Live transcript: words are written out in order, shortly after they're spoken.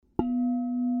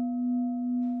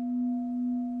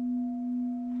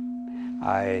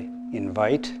I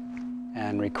invite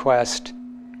and request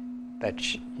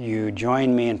that you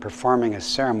join me in performing a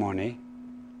ceremony,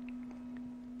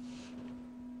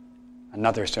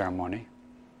 another ceremony.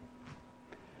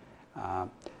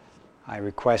 I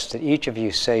request that each of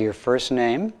you say your first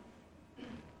name,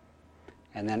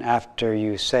 and then after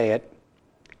you say it,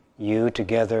 you,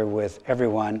 together with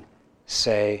everyone,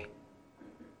 say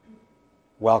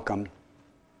welcome,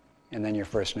 and then your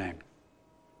first name.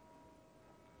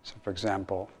 So for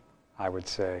example, I would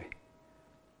say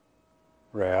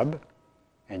Reb,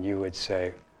 and you would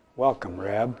say, welcome,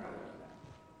 Reb.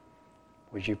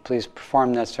 Would you please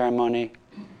perform that ceremony?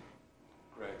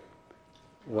 Greg.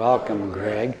 Welcome,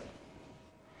 Greg.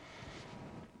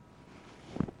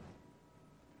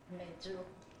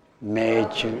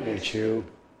 Meiju.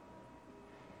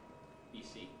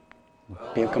 BC.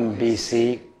 Welcome, BC.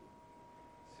 Cebu.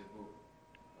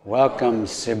 Welcome,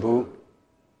 Cebu.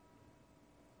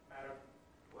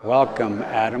 Welcome,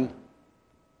 Adam.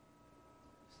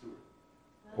 Stuart.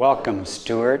 Welcome,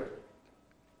 Stuart.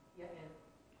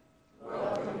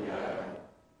 Welcome, Yaya.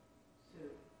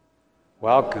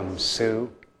 Welcome,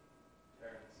 Sue.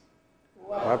 Terrence.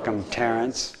 Welcome,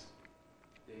 Terrence.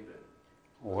 David.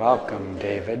 Welcome,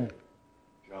 David.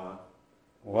 John.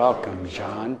 Welcome,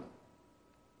 John.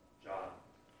 John.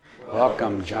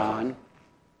 Welcome, John.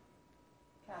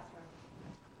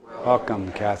 Catherine.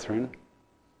 Welcome, Catherine.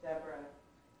 Deborah.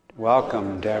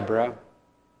 Welcome, Deborah.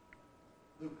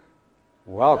 Luke.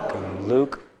 Welcome,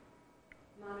 Luke.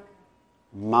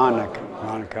 Monica.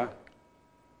 Monica.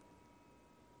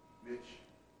 Mitch.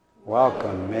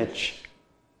 Welcome, Mitch.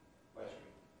 West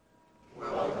Street.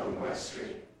 Welcome, West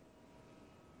Street.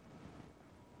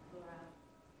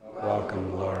 Laura.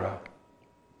 Welcome, Laura.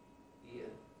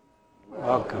 Ian.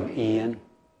 Welcome, Ian.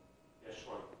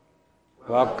 Yeshwan.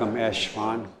 Welcome,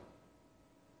 Eshwan.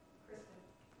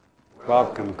 Kristen.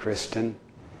 Welcome, Kristen.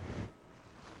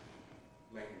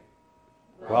 Lane.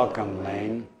 Welcome,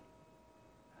 Lane.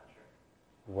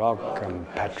 Patrick. Welcome,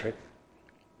 Patrick.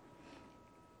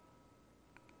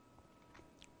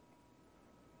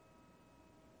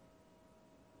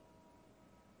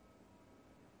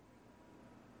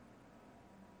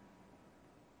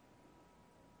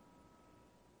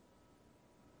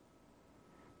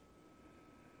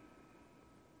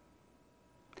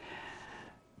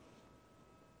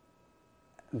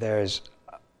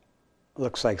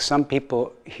 Looks like some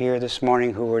people here this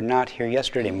morning who were not here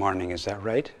yesterday morning, is that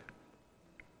right?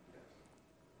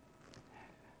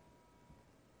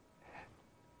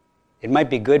 It might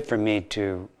be good for me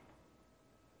to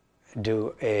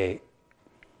do a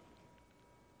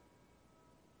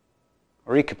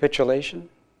recapitulation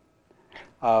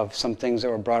of some things that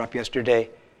were brought up yesterday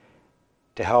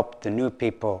to help the new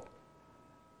people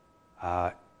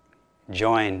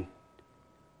join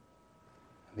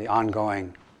the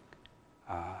ongoing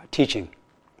teaching,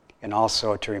 and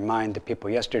also to remind the people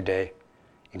yesterday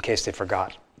in case they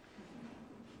forgot.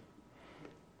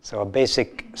 So a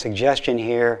basic suggestion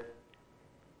here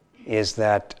is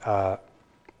that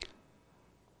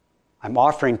I'm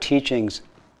offering teachings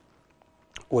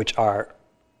which are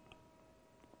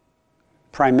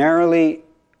primarily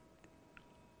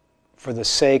for the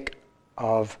sake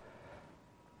of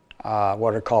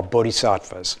what are called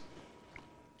bodhisattvas.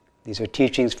 These are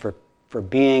teachings for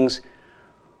beings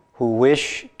who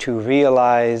wish to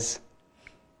realize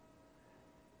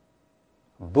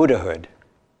Buddhahood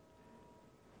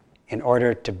in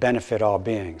order to benefit all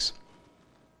beings.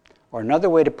 Or another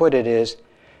way to put it is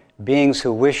beings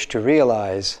who wish to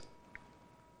realize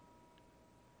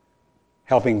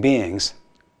helping beings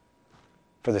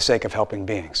for the sake of helping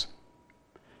beings.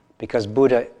 Because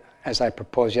Buddha, as I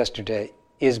proposed yesterday,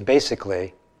 is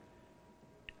basically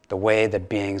the way that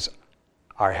beings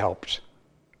are helped.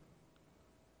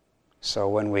 So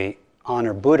when we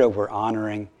honor Buddha, we're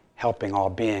honoring helping all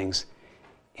beings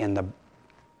in the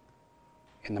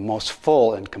most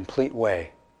full and complete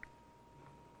way.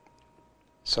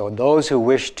 So those who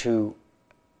wish to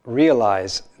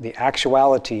realize the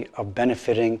actuality of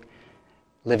benefiting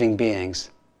living beings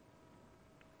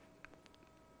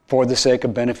for the sake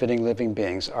of benefiting living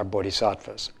beings are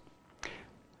bodhisattvas.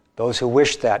 Those who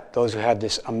wish that, those who have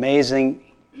this amazing,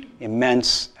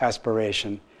 immense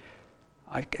aspiration.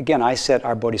 I said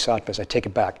our bodhisattvas, I take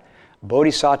it back.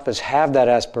 Bodhisattvas have that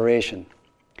aspiration.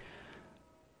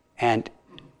 And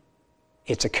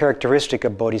it's a characteristic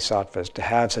of bodhisattvas to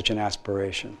have such an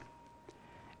aspiration.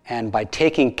 And by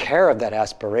taking care of that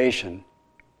aspiration,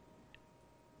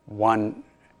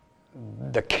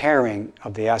 the caring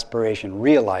of the aspiration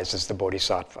realizes the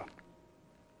bodhisattva.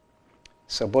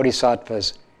 So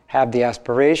bodhisattvas have the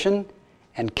aspiration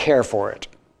and care for it.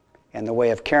 And the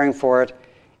way of caring for it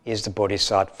is the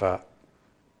bodhisattva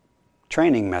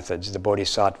training methods, the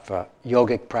bodhisattva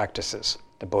yogic practices,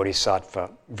 the bodhisattva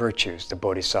virtues, the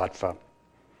bodhisattva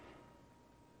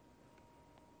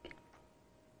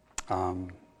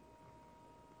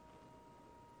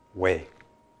way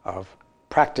of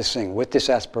practicing with this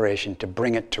aspiration to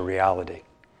bring it to reality,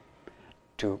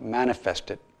 to manifest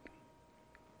it.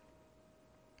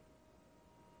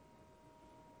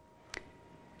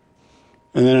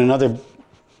 And then another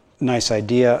nice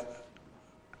idea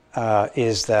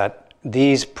is that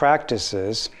these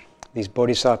practices, these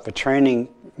bodhisattva training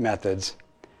methods,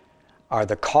 are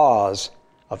the cause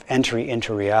of entering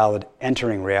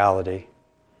reality,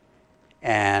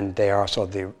 and they are also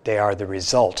the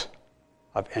result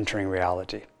of entering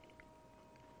reality.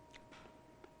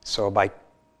 So by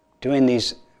doing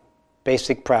these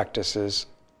basic practices,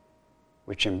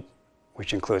 which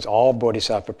includes all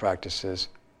bodhisattva practices,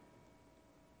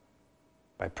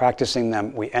 by practicing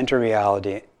them, we enter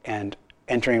reality, and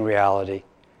entering reality,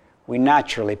 we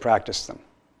naturally practice them.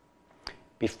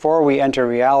 Before we enter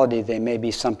reality, they may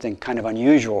be something kind of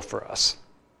unusual for us,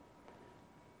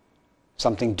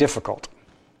 something difficult.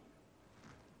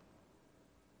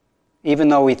 Even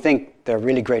though we think they're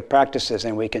really great practices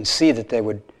and we can see that they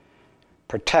would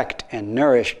protect and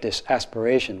nourish this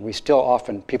aspiration, we still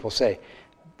often, people say,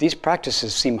 these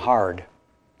practices seem hard,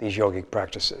 these yogic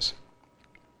practices.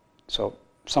 So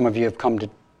some of you have come to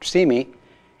see me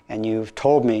and you've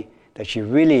told me that you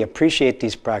really appreciate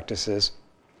these practices,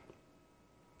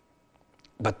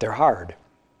 but they're hard.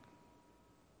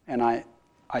 And I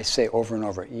say over and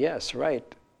over, yes, right.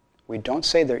 We don't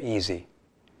say they're easy.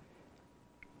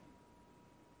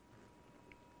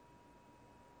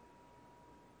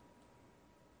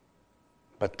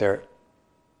 But they're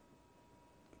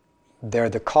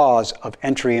the cause of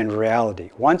entry into reality.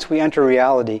 Once we enter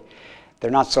reality, they're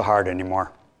not so hard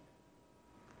anymore,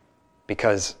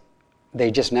 because they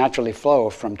just naturally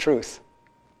flow from truth.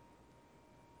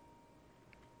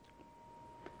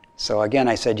 So again,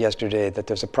 I said yesterday that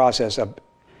there's a process of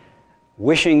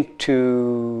wishing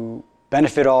to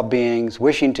benefit all beings,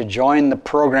 wishing to join the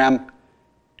program,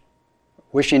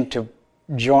 wishing to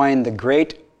join the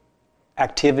great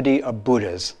activity of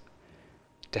Buddhas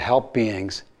to help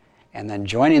beings, and then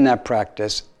joining that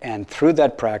practice, and through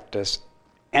that practice,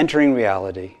 entering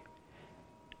reality,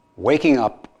 waking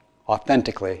up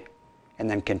authentically, and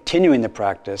then continuing the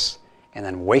practice, and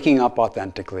then waking up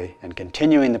authentically, and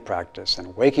continuing the practice,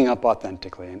 and waking up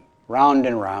authentically, and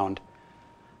round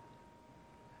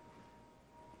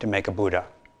to make a Buddha.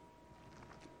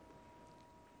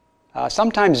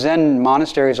 Sometimes Zen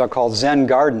monasteries are called Zen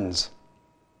gardens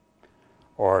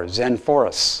or Zen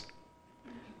forests,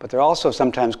 but they're also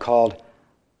sometimes called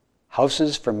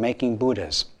houses for making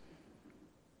Buddhas.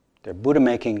 They're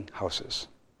Buddha-making houses.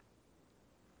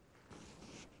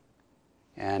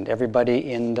 And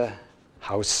everybody in the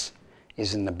house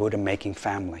is in the Buddha-making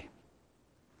family.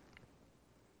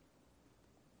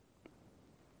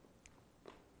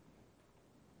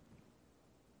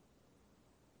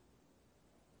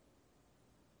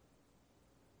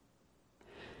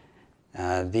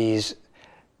 These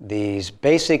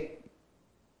basic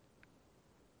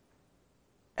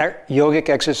yogic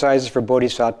exercises for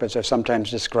bodhisattvas are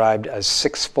sometimes described as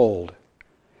sixfold.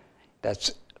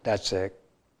 That's a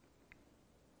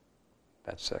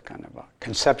kind of a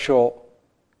conceptual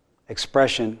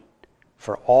expression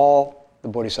for all the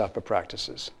bodhisattva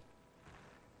practices.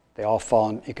 They all fall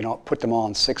in, you can put them all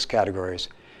in 6 categories,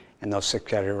 and those 6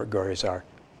 categories are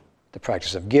the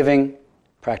practice of giving,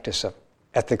 practice of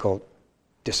ethical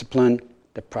discipline,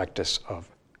 the practice of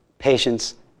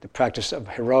patience, the practice of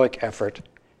heroic effort,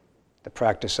 the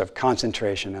practice of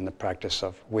concentration, and the practice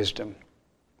of wisdom.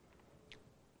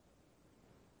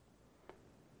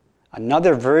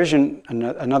 Another version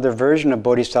of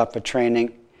bodhisattva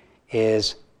training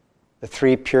is the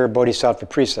 3 pure bodhisattva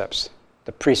precepts.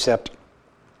 The precept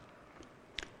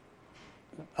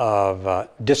of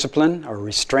discipline or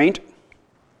restraint,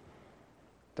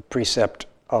 the precept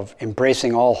of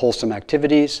embracing all wholesome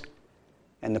activities,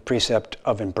 and the precept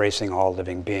of embracing all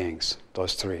living beings,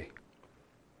 those 3.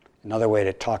 Another way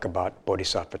to talk about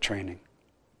bodhisattva training.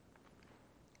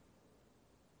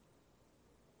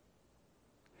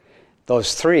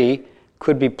 Those 3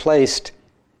 could be placed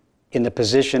in the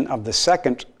position of the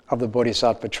second of the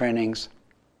bodhisattva trainings,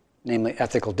 namely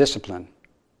ethical discipline.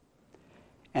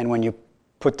 And when you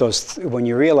put when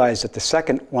you realize that the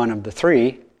second one of the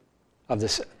 3, the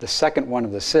second one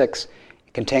of the 6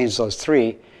 contains those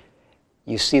 3,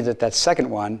 you see that second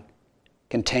one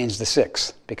contains the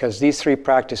 6, because these 3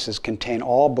 practices contain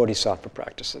all bodhisattva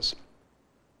practices.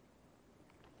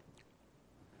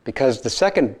 because the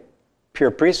second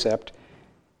pure precept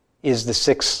is the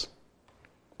 6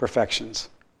 perfections.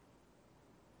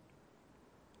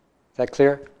 Is that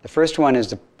clear? The first one is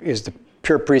the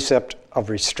pure precept of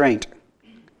restraint.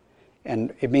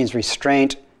 And it means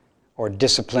restraint or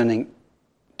disciplining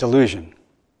delusion.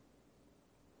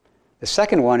 The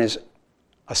second one is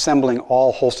assembling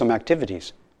all wholesome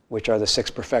activities, which are the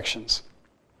 6 perfections.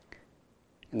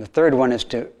 And the third one is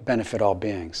to benefit all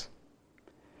beings.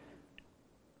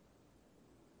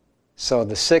 So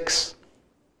the 6,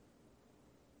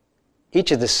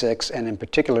 each of the 6, and in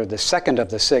particular the second of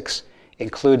the 6,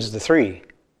 includes the 3,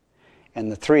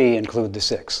 and the 3 include the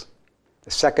 6.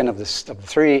 The second of the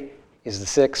 3 is the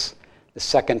 6, the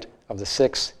second of the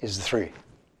 6 is the 3.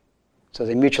 So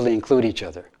they mutually include each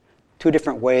other. 2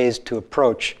 different ways to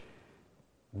approach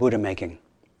Buddha making.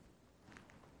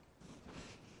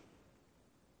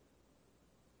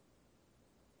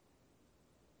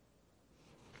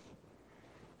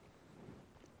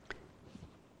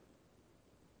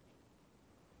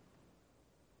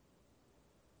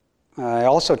 I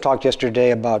also talked yesterday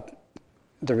about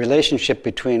the relationship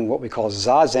between what we call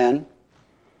Zazen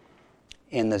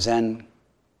in the Zen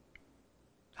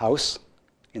house,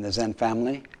 in the Zen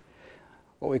family.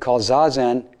 What we call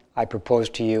Zazen, I propose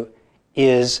to you,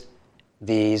 is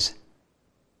these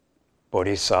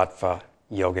Bodhisattva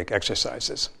yogic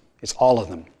exercises. It's all of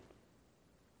them.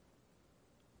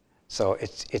 So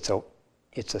it's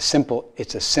a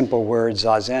simple word.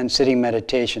 Zazen, sitting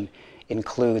meditation,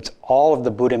 includes all of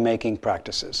the Buddha-making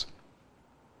practices.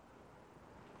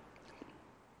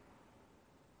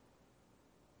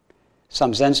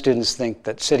 Some Zen students think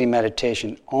that sitting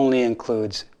meditation only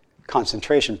includes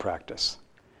concentration practice.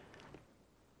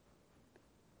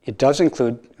 It does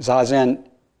include, Zazen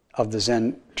of the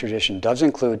Zen tradition does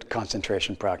include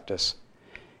concentration practice.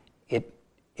 It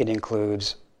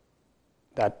includes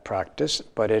that practice,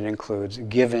 but it includes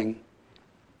giving,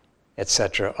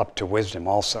 etc., up to wisdom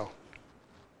also.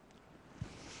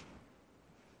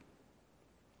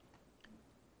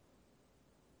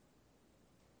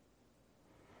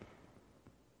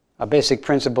 A basic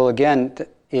principle, again,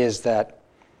 is that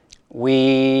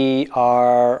we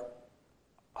are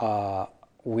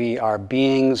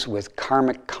beings with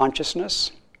karmic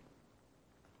consciousness.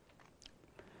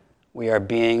 We are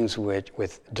beings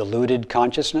with deluded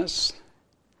consciousness,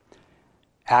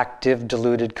 active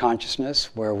deluded consciousness,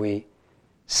 where we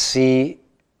see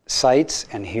sights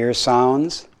and hear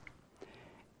sounds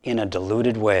in a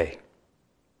deluded way.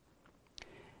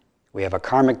 We have a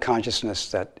karmic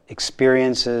consciousness that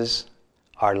experiences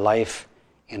our life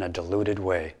in a deluded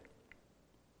way.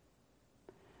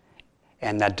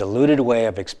 And that deluded way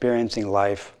of experiencing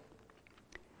life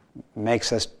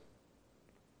makes us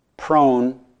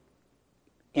prone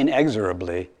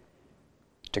inexorably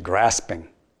to grasping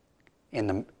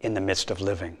in the midst of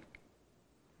living.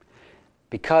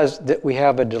 Because we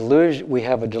have a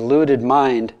deluded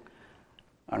mind,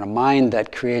 and a mind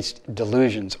that creates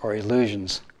delusions or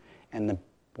illusions. And the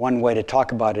one way to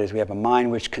talk about it is we have a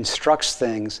mind which constructs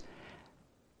things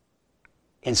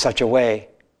in such a way,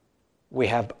 we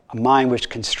have a mind which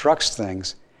constructs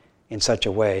things in such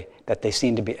a way that they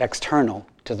seem to be external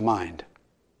to the mind.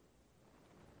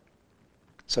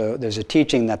 So there's a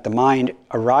teaching that the mind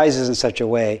arises in such a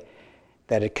way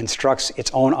that it constructs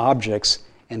its own objects,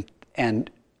 and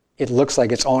it looks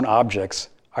like its own objects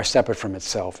are separate from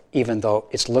itself, even though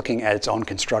it's looking at its own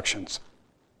constructions.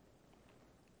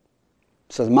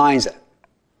 So the minds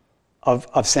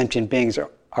of sentient beings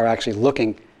are actually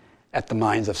looking at the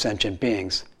minds of sentient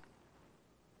beings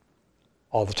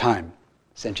all the time.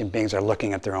 Sentient beings are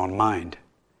looking at their own mind.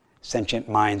 Sentient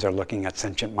minds are looking at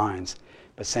sentient minds.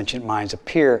 But sentient minds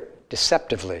appear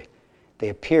deceptively. They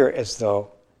appear as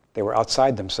though they were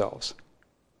outside themselves.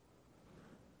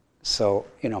 So,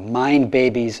 mind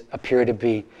babies appear to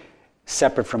be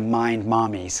separate from mind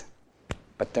mommies,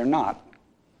 but they're not.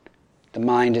 The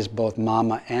mind is both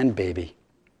mama and baby.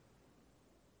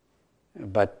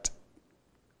 But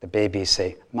the babies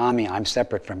say, "Mommy, I'm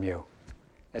separate from you."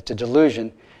 It's a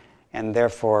delusion, and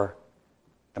therefore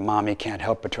the mommy can't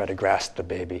help but try to grasp the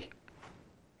baby.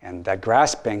 And that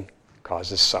grasping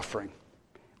causes suffering.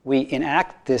 We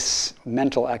enact this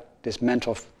mental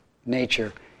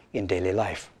nature in daily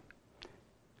life,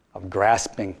 of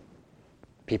grasping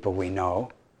people we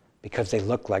know because they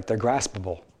look like they're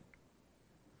graspable.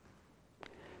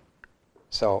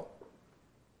 So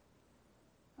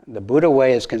the Buddha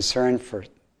way is concerned for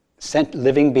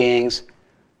living beings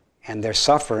and their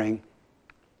suffering,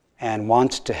 and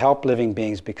wants to help living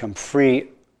beings become free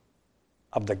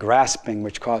of the grasping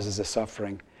which causes the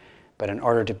suffering. But in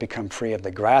order to become free of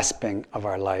the grasping of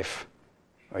our life,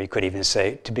 or you could even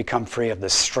say to become free of the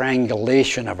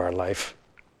strangulation of our life,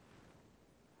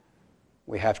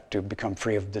 we have to become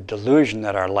free of the delusion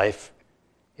that our life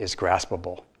is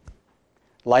graspable.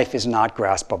 Life is not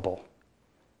graspable.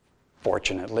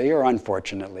 Fortunately or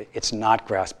unfortunately, it's not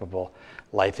graspable.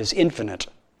 Life is infinite.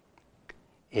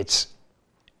 It's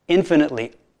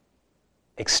infinitely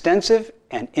extensive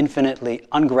and infinitely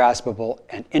ungraspable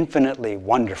and infinitely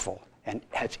wonderful and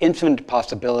has infinite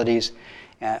possibilities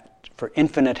for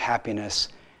infinite happiness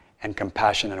and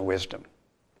compassion and wisdom.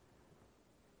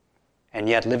 And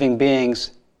yet living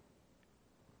beings,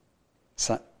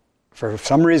 for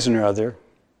some reason or other,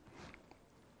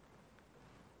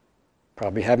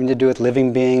 probably having to do with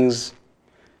living beings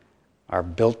are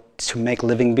built to make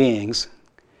living beings,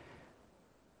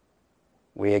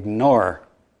 we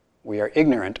are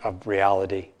ignorant of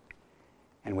reality,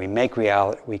 and we make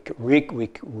reality, we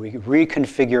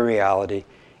reconfigure reality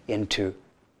into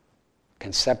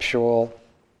conceptual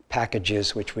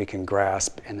packages which we can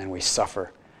grasp, and then we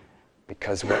suffer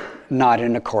because we're not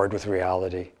in accord with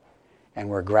reality, and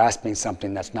we're grasping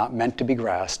something that's not meant to be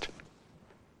grasped.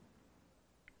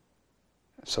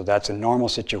 So that's a normal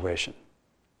situation.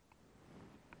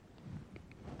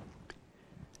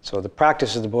 So the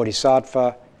practice of the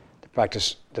Bodhisattva, the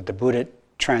practice that the Buddha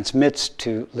transmits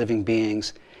to living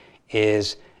beings,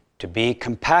 is to be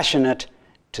compassionate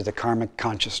to the karmic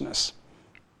consciousness.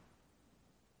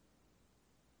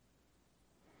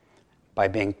 By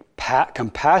being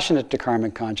compassionate to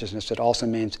karmic consciousness, it also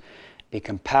means be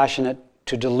compassionate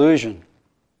to delusion.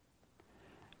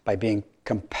 By being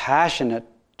compassionate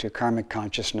to karmic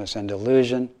consciousness and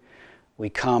delusion, we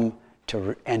come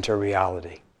to enter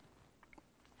reality.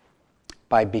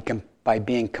 By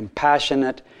being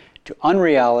compassionate to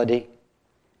unreality,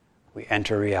 we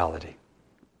enter reality.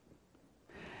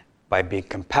 By being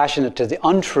compassionate to the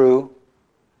untrue,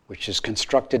 which is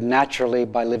constructed naturally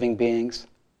by living beings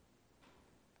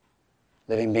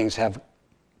have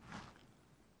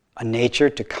a nature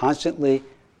to constantly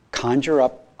conjure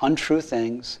up untrue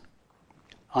things,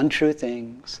 untrue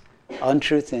things,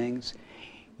 untrue things.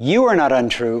 You are not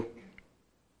untrue.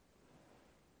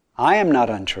 I am not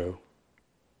untrue.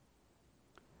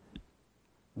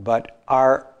 But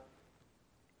our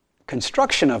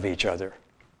construction of each other,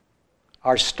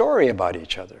 our story about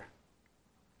each other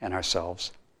and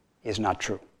ourselves is not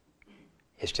true.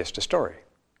 It's just a story.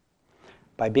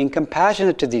 By being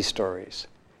compassionate to these stories,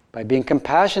 by being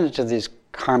compassionate to these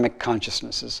karmic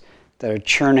consciousnesses that are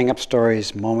churning up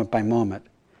stories moment by moment,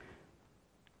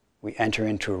 we enter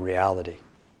into a reality.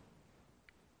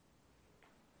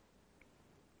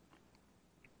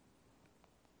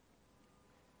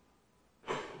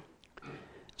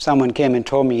 Someone came and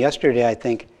told me yesterday, I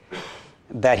think,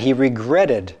 that he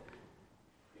regretted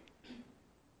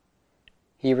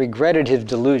his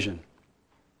delusion.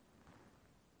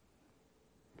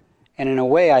 And in a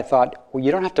way I thought, well,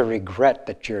 you don't have to regret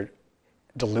that you're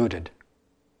deluded.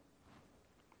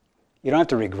 You don't have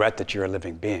to regret that you're a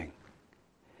living being.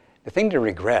 The thing to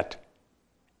regret,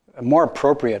 a more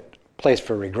appropriate place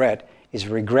for regret, is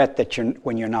regret that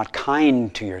when you're not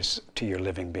kind to your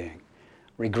living being.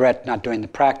 Regret not doing the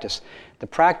practice. The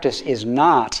practice is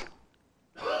not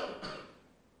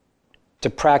to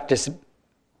practice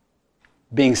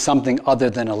being something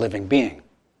other than a living being.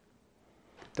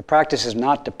 The practice is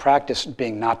not to practice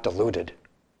being not deluded,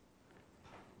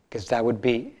 because that would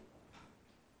be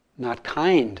not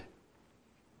kind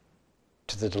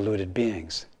to the deluded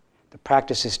beings. The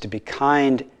practice is to be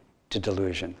kind to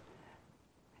delusion.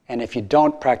 And if you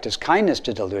don't practice kindness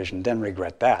to delusion, then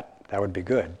regret that. That would be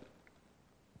good.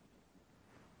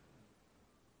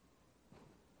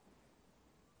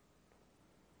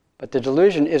 But the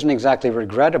delusion isn't exactly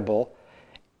regrettable.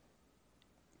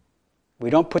 We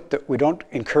don't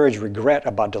encourage regret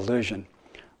about delusion.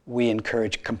 We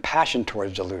encourage compassion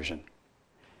towards delusion.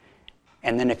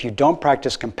 And then if you don't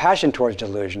practice compassion towards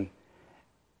delusion,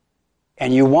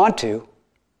 and you want to,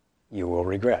 you will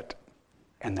regret.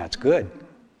 And that's good.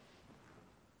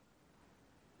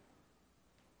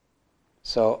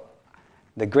 So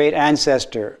the great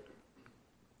ancestor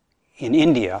in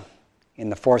India in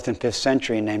the 4th and 5th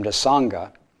century named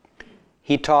Asanga,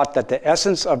 he taught that the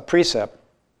essence of precept,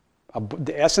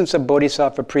 the essence of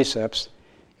Bodhisattva precepts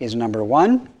is, number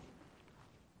one,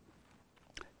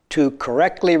 to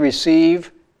correctly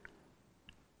receive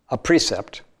a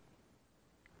precept,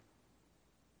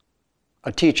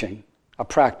 a teaching, a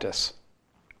practice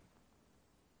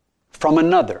from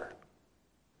another.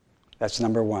 That's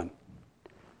number one.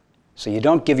 So you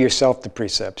don't give yourself the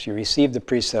precepts, you receive the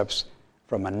precepts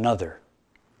from another.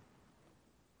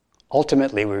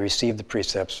 Ultimately, we receive the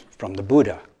precepts from the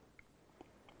Buddha.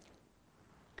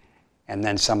 And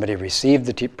then somebody received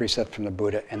the precept from the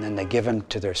Buddha, and then they give them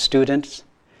to their students,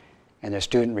 and their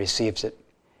student receives it,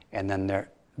 and then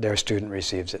their student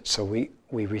receives it. So we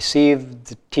receive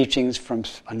the teachings from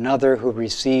another who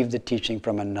received the teaching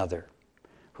from another,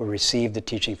 who received the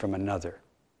teaching from another.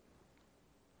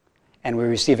 And we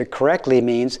receive it correctly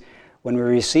means when we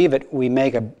receive it, we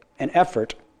make an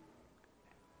effort,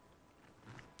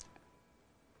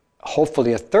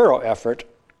 hopefully a thorough effort,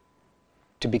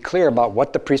 to be clear about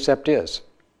what the precept is.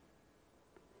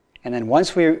 And then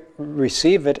once we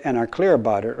receive it and are clear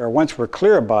about it, or once we're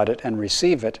clear about it and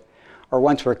receive it, or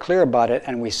once we're clear about it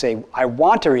and we say, I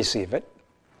want to receive it,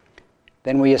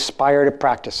 then we aspire to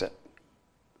practice it.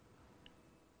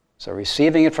 So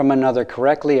receiving it from another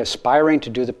correctly, aspiring to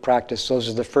do the practice, those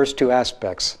are the first two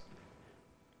aspects.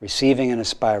 Receiving and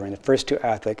aspiring, the first two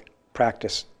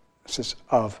practices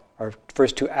of, or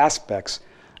first two aspects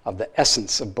of the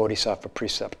essence of Bodhisattva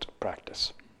precept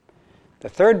practice. The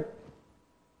third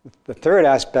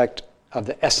aspect of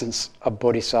the essence of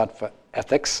Bodhisattva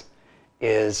ethics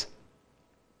is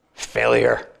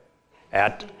failure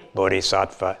at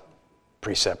Bodhisattva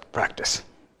precept practice.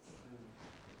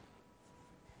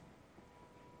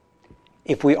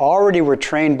 If we already were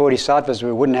trained bodhisattvas,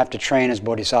 we wouldn't have to train as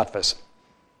bodhisattvas.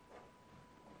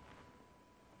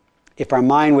 If our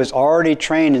mind was already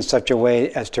trained in such a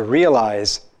way as to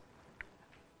realize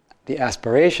the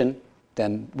aspiration,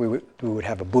 then we would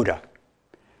have a Buddha.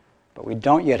 But we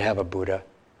don't yet have a Buddha.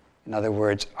 In other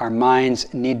words, our minds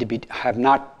have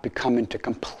not become into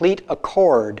complete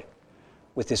accord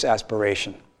with this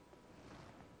aspiration.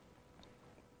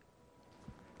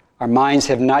 Our minds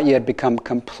have not yet become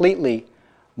completely,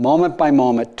 moment by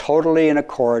moment, totally in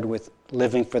accord with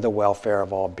living for the welfare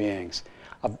of all beings.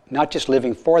 Of not just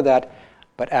living for that,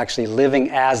 but actually living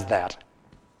as that.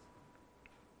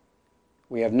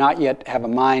 We have not yet have a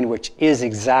mind which is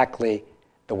exactly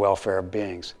the welfare of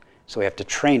beings. So we have to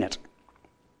train it.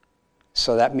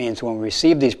 So that means when we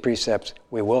receive these precepts,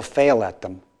 we will fail at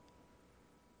them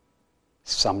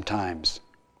sometimes.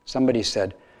 Somebody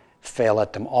said, fail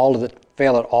at all of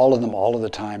them all of the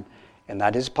time. And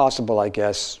that is possible, I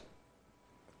guess,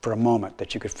 for a moment,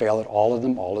 that you could fail at all of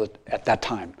them at that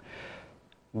time.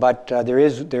 But there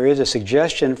is a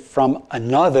suggestion from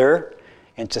another,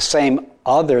 and it's the same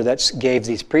other that gave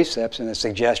these precepts, and the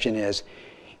suggestion is,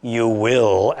 you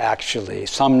will actually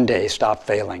someday stop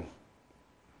failing.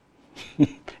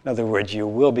 In other words, you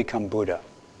will become Buddha.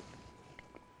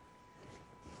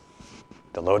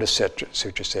 The Lotus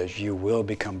Sutra says, you will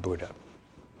become Buddha.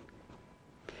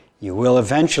 You will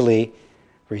eventually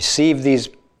receive these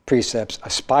precepts,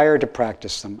 aspire to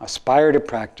practice them,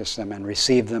 and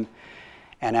receive them.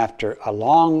 And after a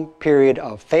long period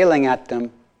of failing at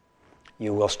them,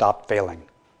 you will stop failing.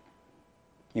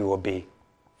 You will be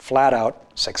flat out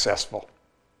successful.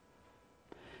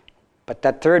 But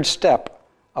that third step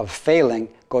of failing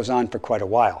goes on for quite a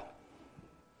while.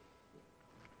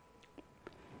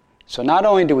 So not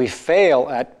only do we fail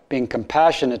at being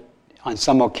compassionate on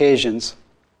some occasions,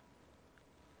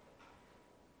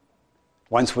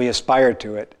 once we aspire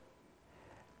to it,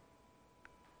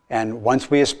 and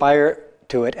once we aspire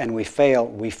to it and we fail,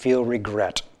 we feel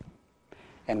regret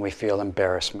and we feel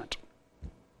embarrassment.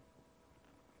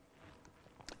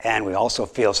 And we also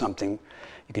feel something,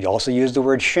 you could also use the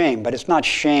word shame, but it's not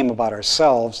shame about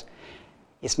ourselves.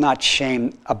 It's not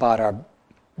shame about our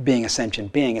being a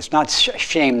sentient being. It's not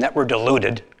shame that we're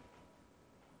deluded.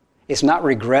 It's not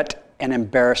regret and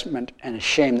embarrassment and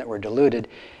shame that we're deluded.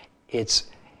 It's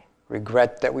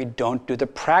regret that we don't do the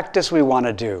practice we want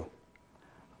to do.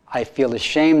 I feel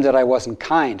ashamed that I wasn't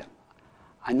kind.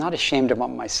 I'm not ashamed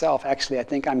about myself. Actually, I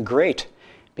think I'm great.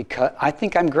 Because I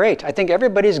think I'm great. I think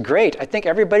everybody's great. I think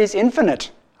everybody's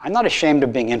infinite. I'm not ashamed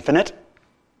of being infinite.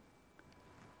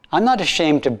 I'm not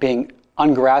ashamed of being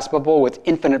ungraspable with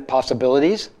infinite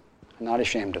possibilities. I'm not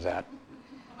ashamed of that.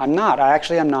 I'm not.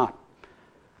 I'm not.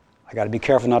 I got to be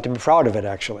careful not to be proud of it,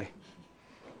 actually.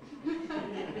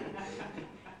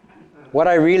 What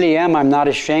I really am, I'm not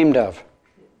ashamed of.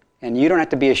 And you don't have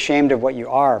to be ashamed of what you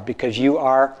are, because you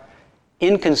are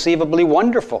inconceivably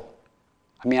wonderful.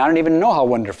 I mean, I don't even know how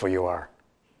wonderful you are.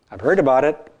 I've heard about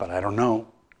it, but I don't know.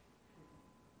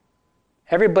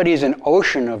 Everybody's an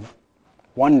ocean of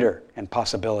wonder and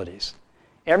possibilities.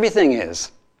 Everything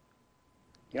is.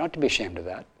 You don't have to be ashamed of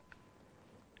that.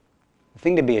 The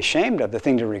thing to be ashamed of, the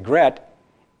thing to regret,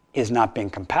 is not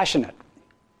being compassionate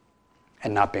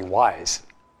and not being wise.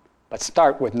 But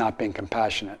start with not being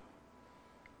compassionate.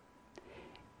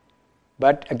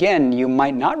 But again, you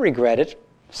might not regret it.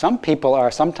 Some people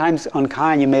are sometimes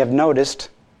unkind, you may have noticed,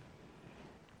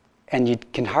 and you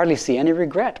can hardly see any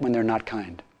regret when they're not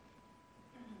kind.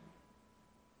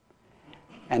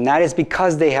 And that is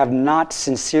because they have not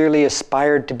sincerely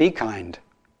aspired to be kind.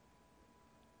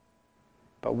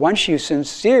 But once you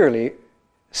sincerely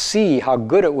see how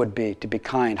good it would be to be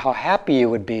kind, how happy you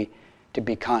would be to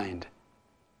be kind,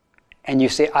 and you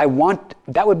say,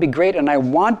 that would be great, and I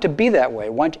want to be that way,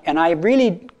 and I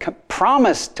really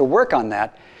promise to work on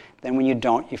that, then when you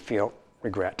don't, you feel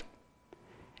regret.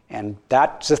 And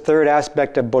that's the third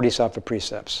aspect of Bodhisattva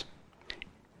precepts.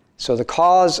 So the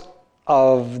cause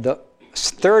of the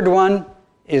third one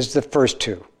is the first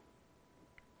two.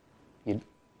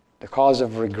 The cause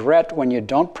of regret when you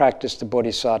don't practice the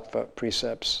Bodhisattva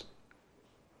precepts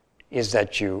is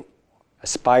that you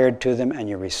aspired to them and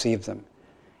you received them.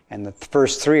 And the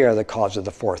first three are the cause of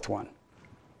the fourth one,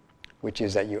 which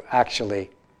is that you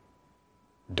actually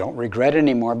don't regret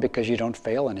anymore because you don't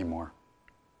fail anymore.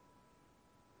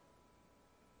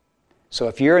 So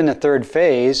if you're in the third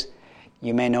phase,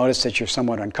 you may notice that you're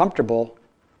somewhat uncomfortable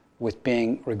with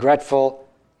being regretful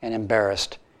and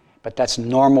embarrassed. But that's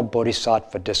normal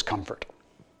bodhisattva discomfort.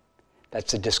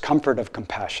 That's the discomfort of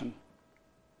compassion.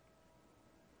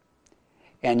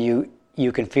 And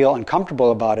you can feel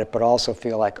uncomfortable about it, but also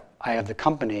feel like I have the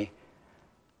company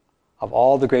of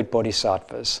all the great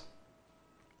bodhisattvas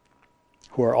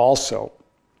who are also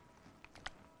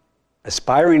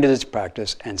aspiring to this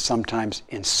practice and sometimes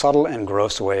in subtle and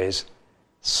gross ways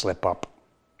slip up.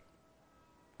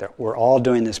 That we're all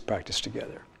doing this practice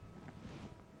together.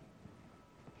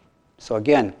 So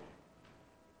again,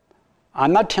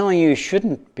 I'm not telling you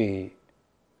shouldn't be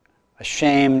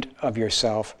ashamed of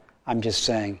yourself. I'm just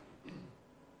saying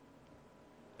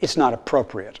it's not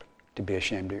appropriate to be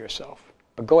ashamed of yourself.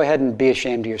 But go ahead and be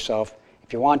ashamed of yourself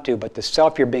if you want to, but the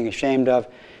self you're being ashamed of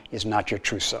is not your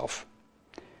true self.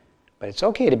 But it's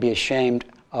okay to be ashamed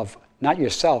of not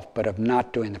yourself, but of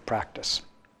not doing the practice.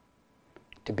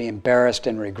 To be embarrassed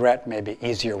and regret may be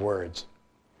easier words.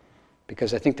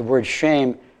 Because I think the word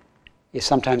shame is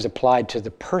sometimes applied to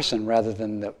the person rather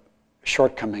than the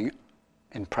shortcoming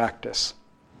in practice.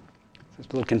 It's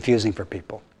a little confusing for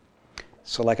people.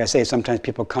 So like I say, sometimes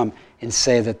people come and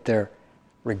say that they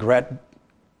regret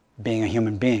being a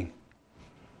human being.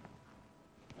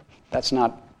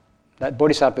 That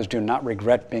bodhisattvas do not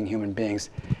regret being human beings.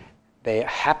 They're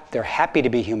happy to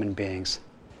be human beings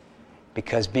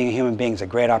because being a human being is a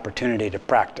great opportunity to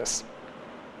practice.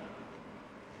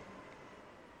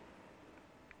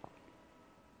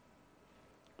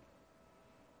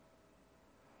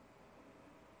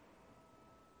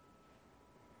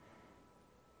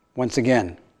 Once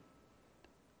again,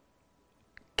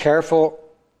 careful,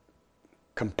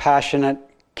 compassionate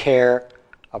care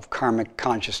of karmic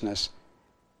consciousness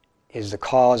is the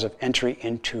cause of entry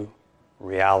into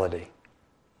reality.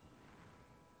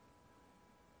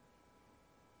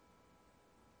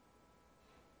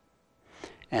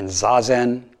 And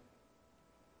Zazen,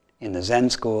 in the Zen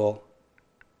school,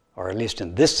 or at least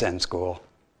in this Zen school,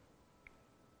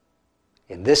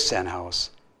 in this Zen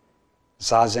house,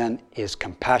 Zazen is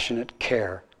compassionate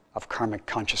care of karmic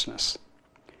consciousness,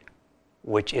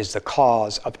 which is the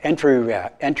cause of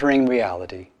entering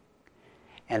reality.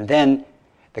 And then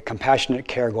the compassionate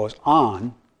care goes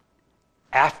on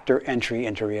after entry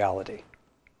into reality.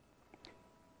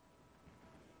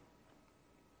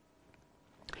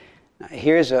 Now,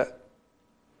 here's a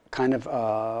kind of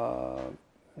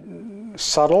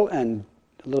subtle and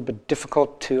a little bit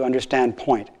difficult to understand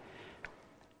point.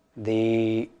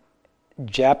 The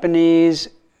Japanese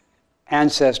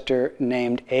ancestor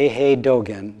named Eihei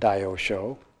Dogen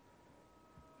Daiyosho,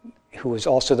 who was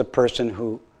also the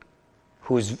person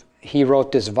he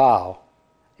wrote this vow,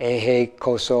 Eihei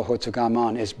Koso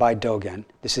Hotsugamon, is by Dogen.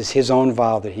 This is his own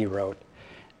vow that he wrote.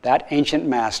 That ancient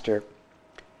master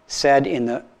said in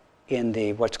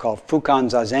the what's called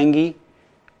Fukan Zazengi,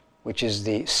 which is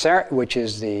the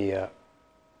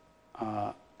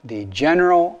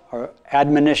general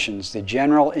admonitions, the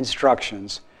general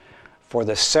instructions for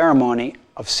the ceremony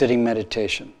of sitting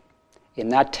meditation. In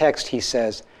that text he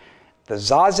says, the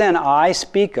Zazen I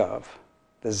speak of,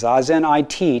 the Zazen I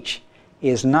teach,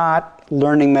 is not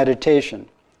learning meditation.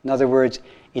 In other words,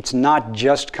 it's not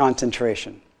just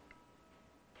concentration.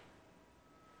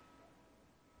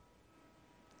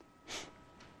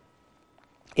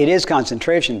 It is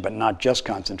concentration, but not just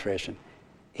concentration.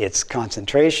 It's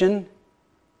concentration,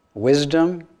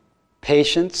 wisdom,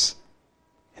 patience,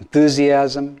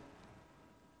 enthusiasm,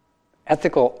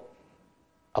 ethical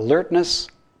alertness,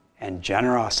 and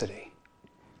generosity.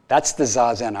 That's the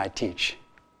Zazen I teach.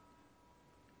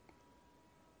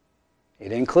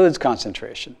 It includes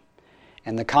concentration.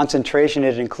 And the concentration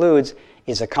it includes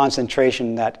is a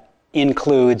concentration that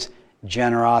includes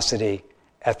generosity,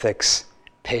 ethics,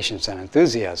 patience and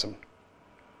enthusiasm,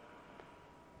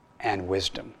 and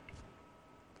wisdom.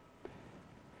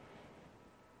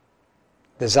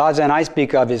 The Zazen I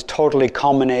speak of is totally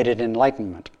culminated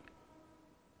enlightenment.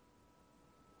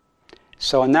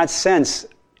 So in that sense,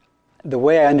 the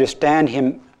way I understand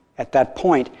him at that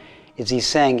point is he's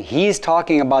saying he's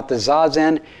talking about the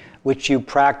Zazen which you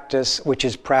practice, which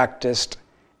is practiced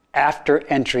after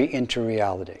entry into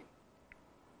reality.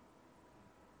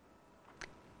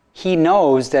 He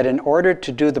knows that in order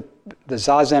to do the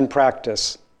Zazen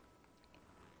practice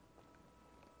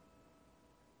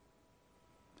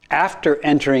after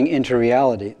entering into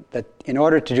reality, that in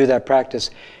order to do that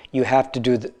practice, you have to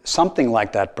do something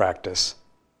like that practice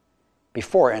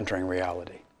before entering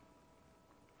reality.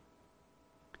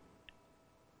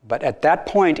 But at that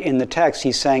point in the text,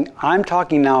 he's saying, I'm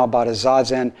talking now about a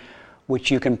Zazen which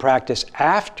you can practice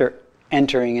after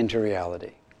entering into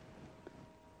reality.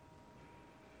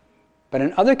 But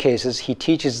in other cases, he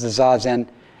teaches the Zazen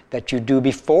that you do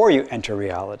before you enter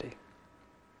reality.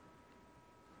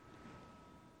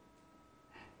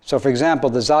 So for example,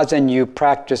 the Zazen you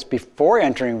practice before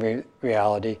entering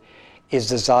reality is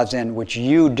the Zazen which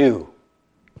you do.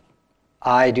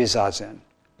 I do Zazen.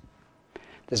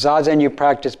 The Zazen you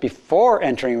practice before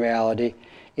entering reality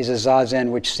is a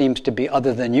Zazen which seems to be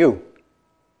other than you.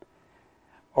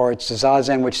 Or it's a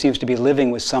Zazen which seems to be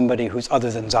living with somebody who's other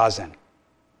than Zazen.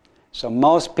 So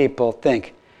most people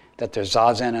think that they're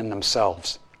Zazen in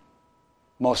themselves.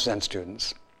 Most Zen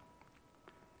students.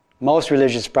 Most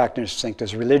religious practitioners think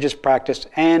there's religious practice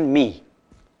and me.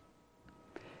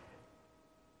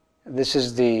 This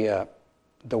is the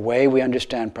way we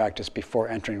understand practice before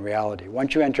entering reality.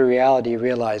 Once you enter reality, you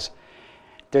realize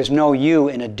there's no you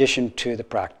in addition to the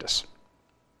practice.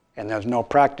 And there's no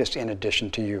practice in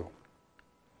addition to you.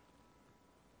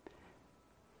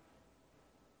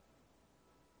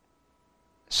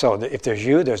 So if there's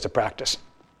you, there's the practice.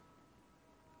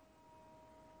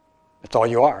 That's all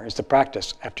you are, is the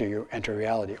practice after you enter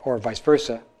reality. Or vice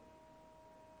versa.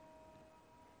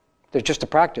 There's just a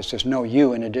practice. There's no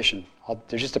you in addition.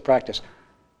 There's just a practice.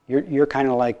 You're kind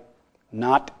of like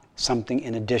not something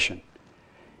in addition.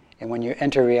 And when you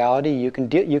enter reality, you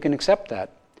can accept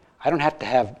that. I don't have to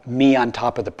have me on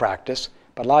top of the practice.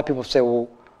 But a lot of people say,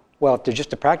 well, if there's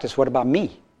just a practice, what about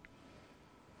me?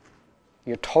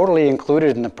 You're totally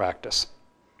included in the practice.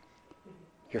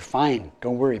 You're fine.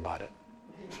 Don't worry about it.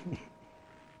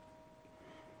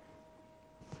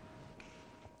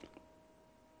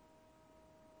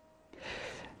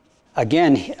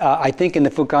 Again, I think in the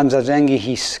Fukan Zazengi,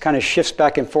 he kind of shifts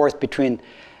back and forth between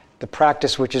the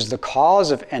practice which is the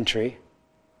cause of entry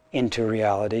into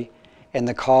reality and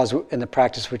the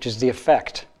practice which is the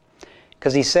effect.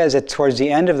 Because he says that towards the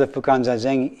end of the Fukan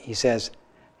Zazengi, he says,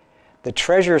 the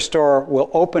treasure store will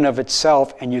open of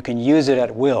itself and you can use it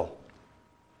at will.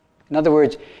 In other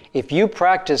words, if you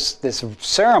practice this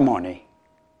ceremony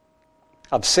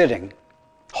of sitting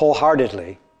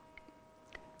wholeheartedly,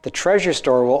 the treasure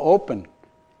store will open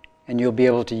and you'll be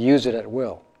able to use it at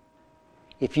will.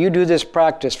 If you do this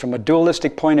practice from a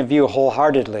dualistic point of view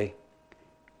wholeheartedly,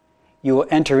 you will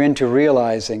enter into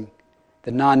realizing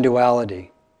the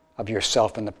non-duality of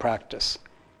yourself in the practice.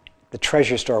 The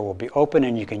treasure store will be open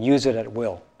and you can use it at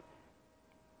will.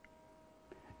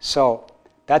 So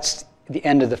that's the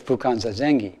end of the Fukan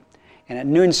Zazengi. And at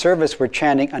noon service, we're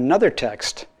chanting another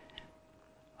text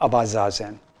about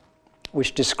Zazen,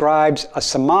 which describes a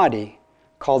samadhi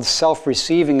called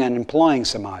self-receiving and employing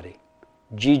samadhi,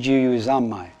 Jiju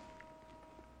Zammai.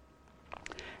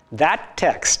 That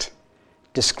text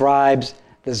describes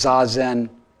the Zazen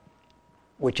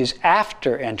which is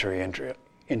after entry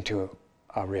into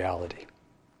reality.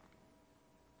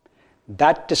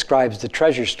 That describes the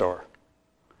treasure store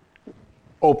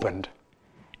opened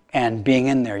and being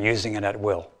in there using it at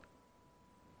will.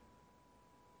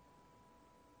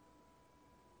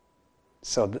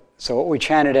 So what we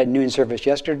chanted at noon service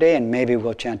yesterday, and maybe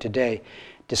we'll chant today,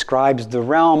 describes the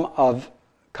realm of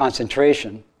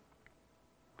concentration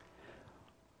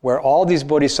where all these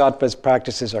bodhisattvas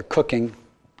practices are cooking,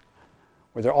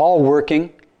 where they're all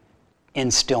working in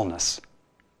stillness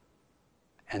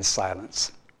and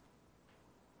silence.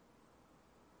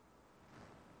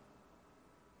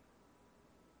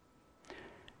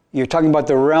 You're talking about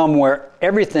the realm where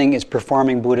everything is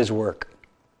performing Buddha's work.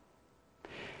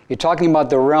 You're talking about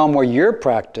the realm where your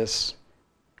practice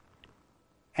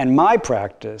and my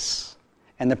practice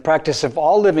and the practice of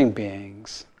all living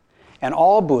beings and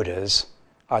all Buddhas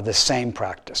are the same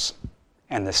practice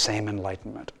and the same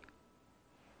enlightenment.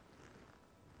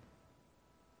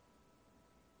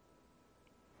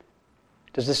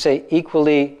 Does this say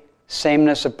equally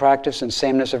sameness of practice and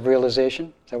sameness of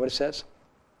realization. Is that what it says?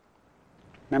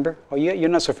 Remember? Oh, you're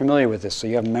not so familiar with this, so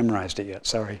you haven't memorized it yet.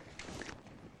 Sorry.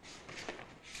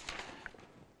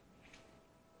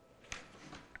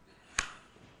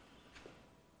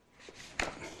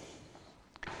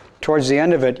 Towards the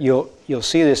end of it, you'll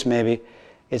see this maybe.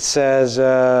 It says,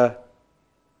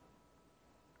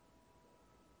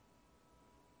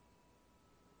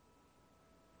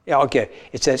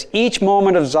 it says each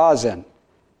moment of Zazen,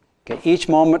 each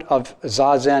moment of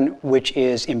Zazen which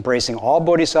is embracing all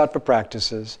Bodhisattva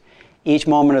practices, each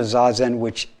moment of Zazen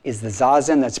which is the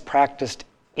Zazen that's practiced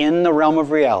in the realm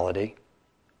of reality.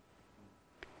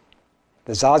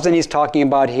 The Zazen he's talking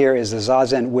about here is the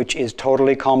Zazen which is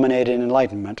totally culminated in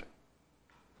enlightenment.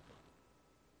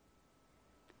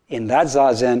 In that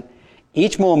Zazen,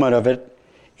 each moment of it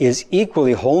is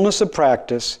equally wholeness of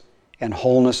practice and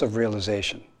wholeness of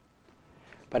realization.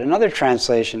 But another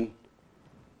translation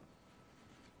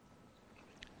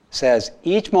says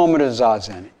each moment of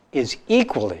Zazen is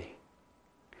equally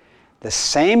the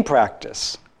same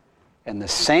practice and the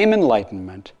same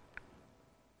enlightenment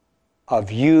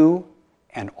of you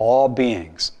and all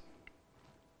beings.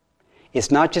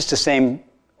 It's not just the same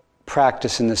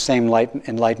practice and the same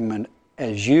enlightenment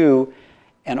as you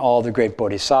and all the great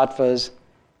bodhisattvas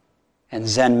and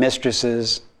Zen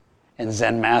mistresses and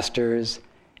Zen masters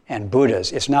and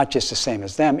Buddhas. It's not just the same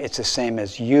as them, it's the same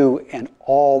as you and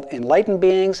all enlightened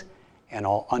beings and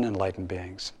all unenlightened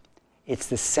beings. It's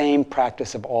the same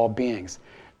practice of all beings.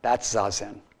 That's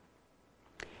Zazen.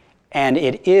 And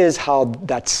it is how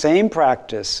that same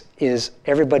practice is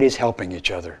everybody's helping each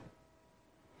other.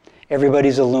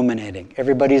 Everybody's illuminating.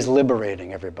 Everybody's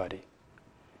liberating everybody.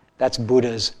 That's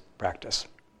Buddha's practice,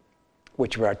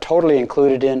 which we are totally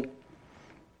included in.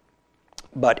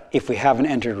 But if we haven't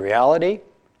entered reality,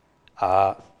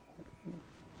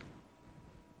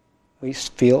 we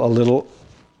feel a little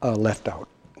left out.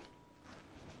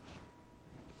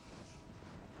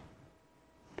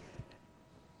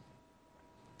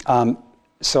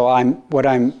 So what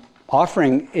I'm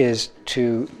offering is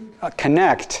to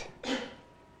connect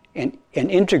and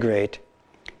integrate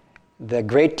the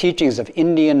great teachings of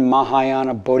Indian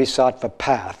Mahayana Bodhisattva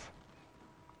path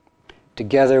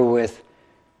together with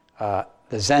the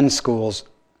Zen school's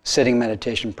sitting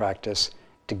meditation practice,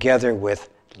 together with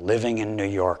living in New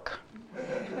York.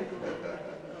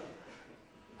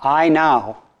 I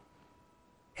now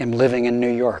am living in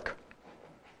New York.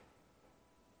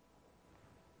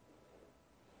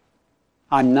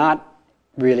 I'm not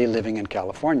really living in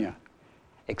California,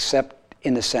 except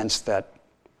in the sense that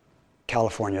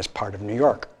California is part of New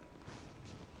York.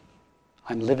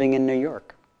 I'm living in New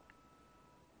York.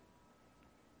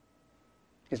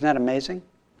 Isn't that amazing?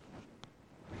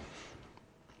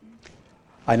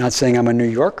 I'm not saying I'm a New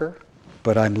Yorker,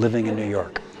 but I'm living in New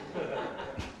York.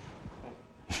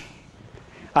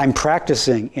 I'm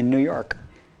practicing in New York.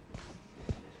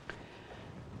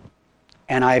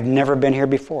 And I've never been here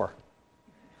before.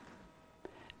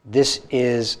 This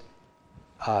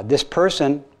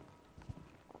person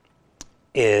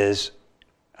is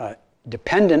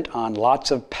dependent on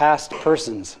lots of past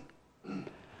persons.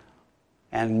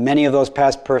 And many of those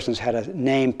past persons had a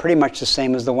name pretty much the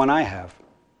same as the one I have.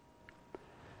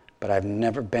 But I've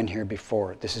never been here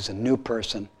before. This is a new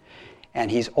person.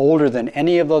 And he's older than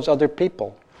any of those other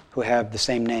people who have the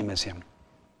same name as him.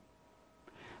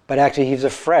 But actually, he's a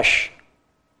fresh,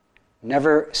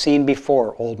 never seen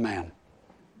before old man.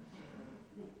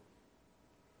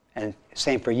 And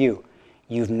same for you.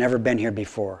 You've never been here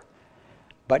before.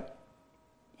 But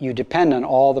you depend on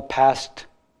all the past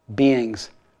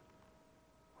beings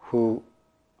who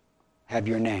have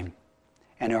your name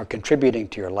and are contributing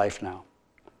to your life now.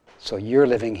 So you're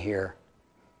living here,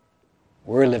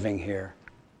 we're living here,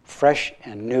 fresh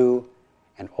and new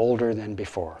and older than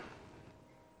before.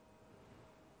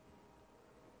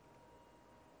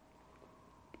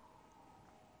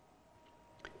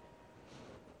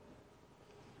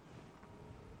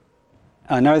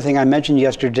 Another thing I mentioned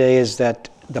yesterday is that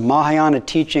the Mahayana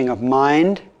teaching of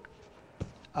mind,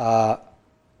 as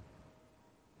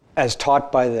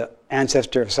taught by the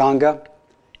ancestor of Sangha,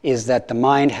 is that the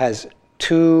mind has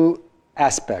two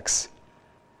aspects.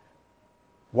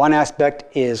 One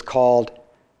aspect is called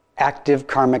active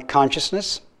karmic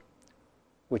consciousness,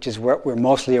 which is what we're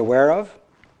mostly aware of.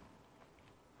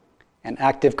 And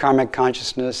active karmic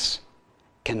consciousness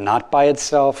cannot by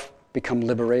itself become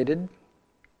liberated.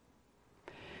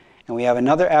 And we have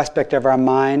another aspect of our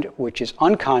mind which is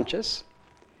unconscious,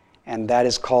 and that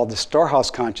is called the storehouse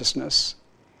consciousness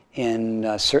in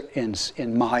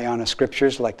Mahayana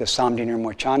scriptures like the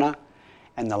Samdhinirmochana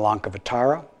and the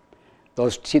Lankavatara,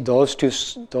 Those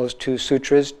two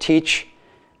sutras teach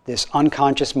this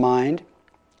unconscious mind,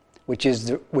 which is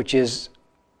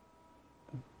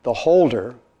the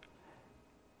holder.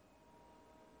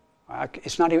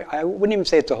 It's not even, I wouldn't even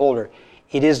say it's a holder.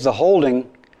 It is the holding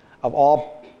of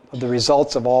all of the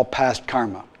results of all past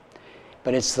karma.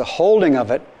 But it's the holding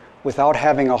of it without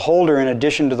having a holder in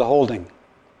addition to the holding.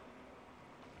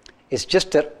 It's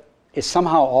just that it's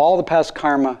somehow all the past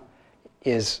karma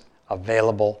is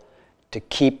available to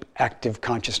keep active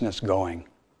consciousness going.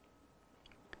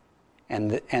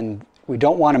 And we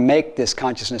don't want to make this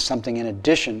consciousness something in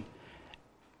addition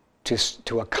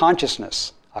to a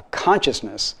consciousness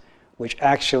which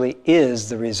actually is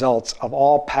the results of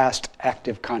all past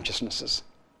active consciousnesses.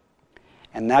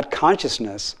 And that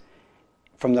consciousness,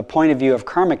 from the point of view of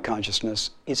karmic consciousness,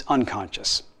 is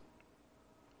unconscious.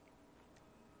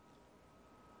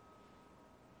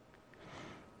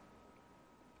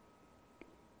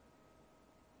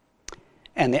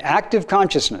 And the active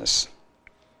consciousness,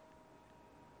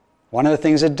 one of the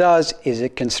things it does is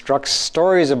it constructs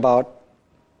stories about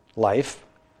life.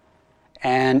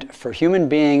 And for human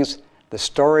beings, the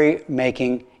story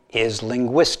making is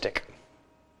linguistic.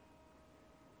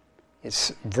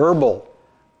 It's verbal,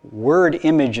 word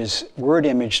image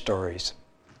stories.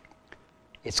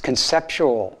 It's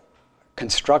conceptual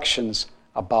constructions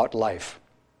about life.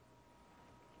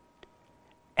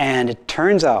 And it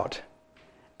turns out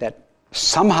that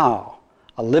somehow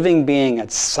a living being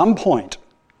at some point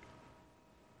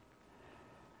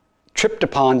tripped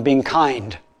upon being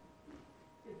kind.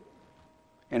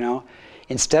 You know,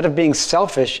 instead of being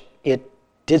selfish, it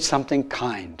did something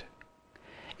kind.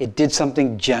 It did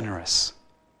something generous.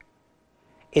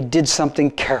 It did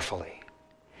something carefully.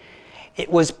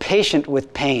 It was patient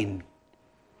with pain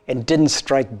and didn't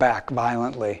strike back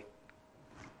violently.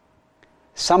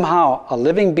 Somehow, a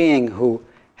living being who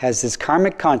has this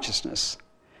karmic consciousness,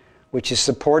 which is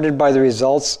supported by the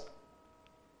results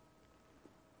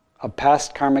of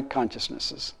past karmic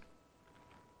consciousnesses,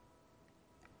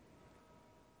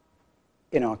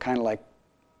 you know, kind of like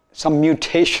some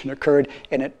mutation occurred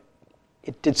and it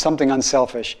did something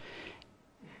unselfish,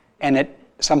 and it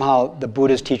somehow the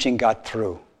Buddha's teaching got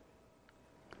through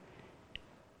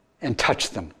and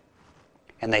touched them,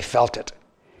 and they felt it.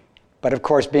 But of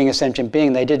course, being a sentient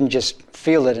being, they didn't just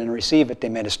feel it and receive it, they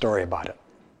made a story about it.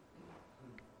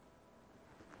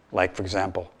 Like, for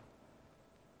example,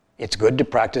 it's good to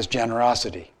practice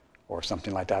generosity, or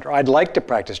something like that, or I'd like to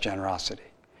practice generosity.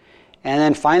 And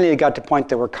then finally it got to the point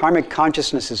that where karmic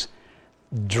consciousnesses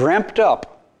dreamt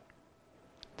up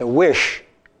the wish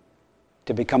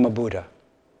to become a Buddha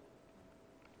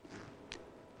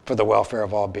for the welfare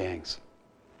of all beings.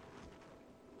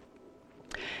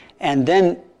 And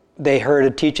then they heard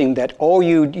a teaching that, so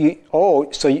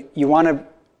you want to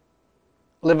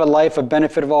live a life of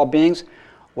benefit of all beings?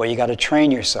 Well, you got to train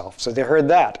yourself. So they heard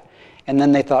that. And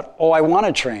then they thought, I want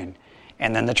to train.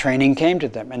 And then the training came to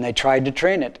them, and they tried to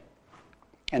train it.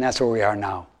 And that's where we are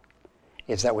now.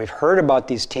 Is that we've heard about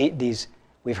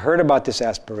we've heard about this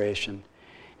aspiration,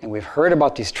 and we've heard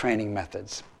about these training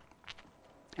methods.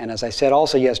 And as I said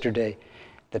also yesterday,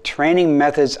 the training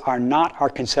methods are not our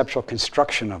conceptual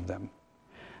construction of them.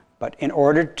 But in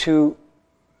order to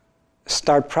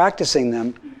start practicing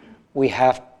them, we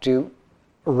have to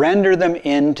render them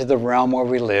into the realm where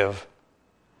we live,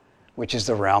 which is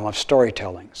the realm of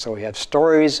storytelling. So we have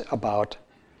stories about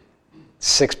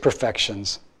 6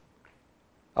 perfections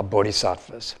of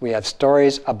bodhisattvas. We have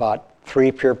stories about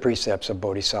 3 pure precepts of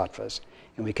bodhisattvas.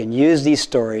 And we can use these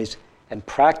stories and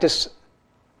practice.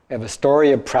 We have a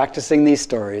story of practicing these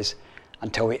stories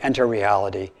until we enter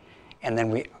reality. And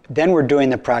then we're doing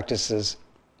the practices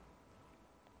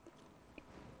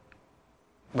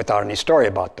without any story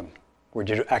about them.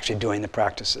 We're actually doing the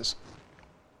practices.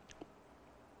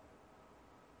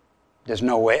 There's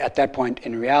no way, at that point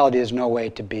in reality, there's no way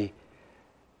to be,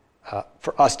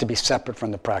 for us to be separate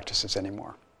from the practices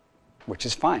anymore, which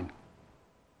is fine.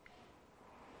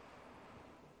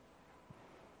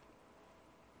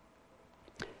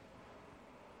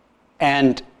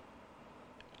 And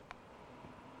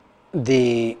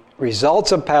the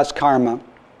results of past karma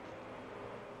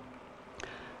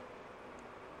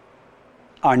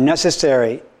are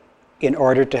necessary in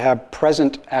order to have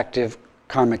present active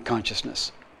karmic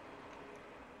consciousness.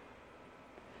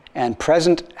 And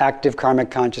present active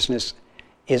karmic consciousness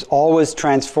is always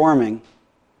transforming,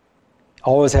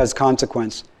 always has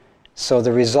consequence. So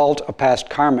the result of past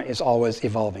karma is always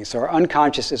evolving. So our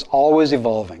unconscious is always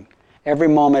evolving. Every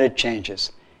moment it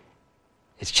changes.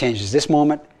 It changes this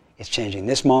moment, it's changing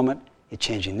this moment, it's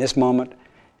changing this moment.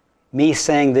 Me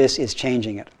saying this is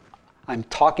changing it. I'm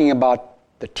talking about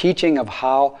the teaching of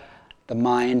how the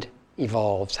mind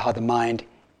evolves, how the mind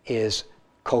is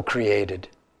co-created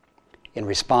in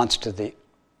response to the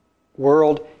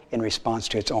world, in response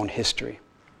to its own history.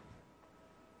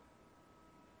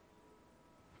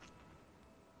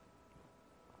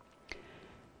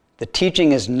 The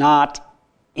teaching is not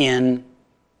in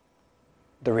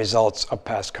the results of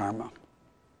past karma.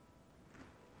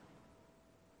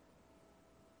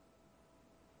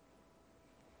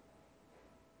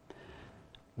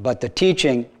 But the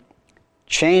teaching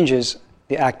changes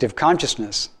the active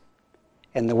consciousness.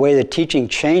 And the way the teaching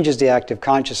changes the active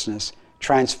consciousness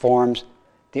transforms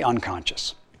the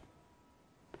unconscious.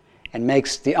 And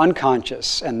makes the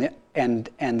unconscious and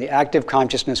the active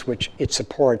consciousness which it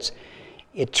supports,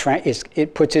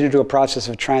 it puts it into a process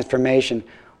of transformation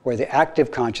where the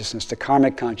active consciousness, the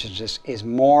karmic consciousness, is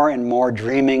more and more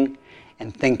dreaming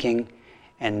and thinking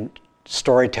and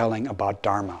storytelling about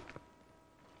Dharma.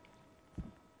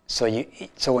 So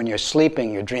when you're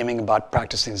sleeping, you're dreaming about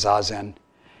practicing Zazen.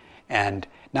 And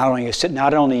not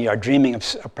only are you dreaming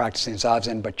of practicing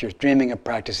Zazen, but you're dreaming of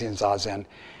practicing Zazen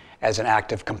as an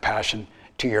act of compassion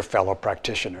to your fellow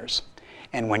practitioners.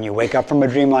 And when you wake up from a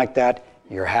dream like that,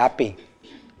 you're happy.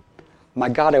 My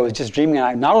God, I was just dreaming.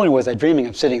 Not only was I dreaming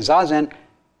of sitting Zazen,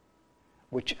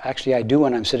 which actually I do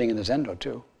when I'm sitting in the Zendo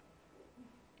too,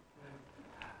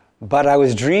 but I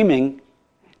was dreaming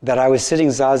that I was sitting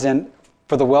Zazen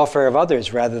for the welfare of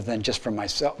others rather than just for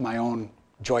myself, my own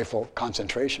joyful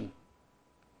concentration.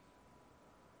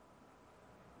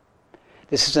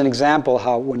 This is an example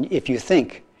how if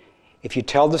you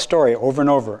tell the story over and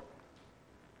over,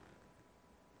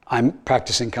 I'm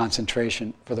practicing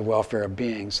concentration for the welfare of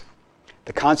beings,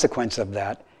 the consequence of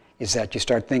that is that you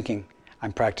start thinking,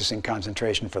 I'm practicing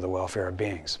concentration for the welfare of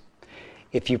beings.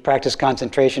 If you practice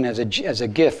concentration as a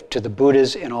gift to the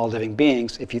Buddhas and all living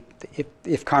beings,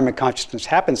 if karmic consciousness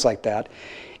happens like that,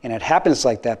 and it happens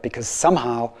like that because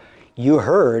somehow you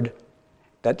heard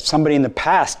that somebody in the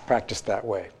past practiced that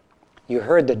way. You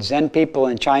heard that Zen people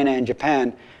in China and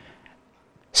Japan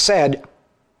said,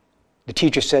 the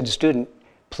teacher said to the student,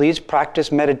 please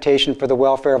practice meditation for the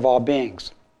welfare of all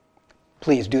beings.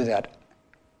 Please do that.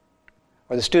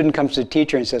 Or the student comes to the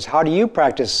teacher and says, how do you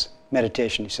practice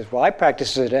meditation? He says, well, I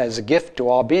practice it as a gift to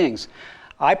all beings.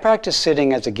 I practice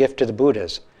sitting as a gift to the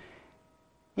Buddhas.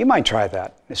 You might try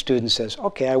that. The student says,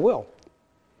 okay, I will.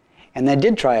 And they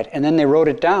did try it, and then they wrote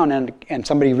it down, and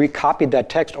somebody recopied that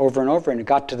text over and over, and it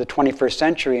got to the 21st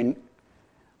century, and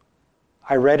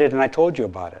I read it and I told you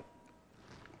about it.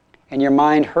 And your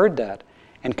mind heard that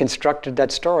and constructed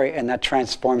that story, and that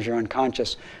transforms your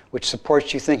unconscious, which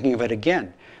supports you thinking of it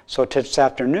again. So this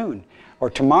afternoon, or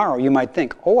tomorrow, you might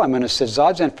think, oh, I'm going to sit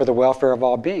Zazen for the welfare of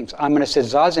all beings. I'm going to sit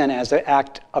Zazen as an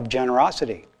act of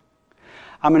generosity.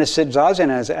 I'm going to sit Zazen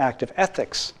as an act of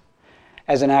ethics,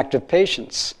 as an act of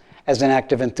patience, as an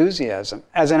act of enthusiasm,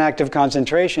 as an act of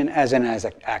concentration, as an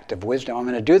act of wisdom. I'm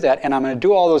going to do that, and I'm going to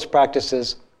do all those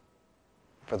practices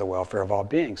for the welfare of all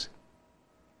beings.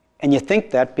 And you think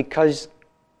that because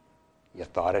you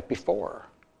thought it before.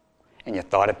 And you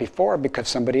thought it before because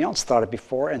somebody else thought it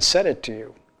before and said it to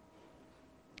you.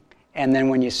 And then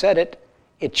when you said it,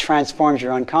 it transforms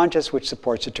your unconscious, which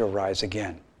supports it to arise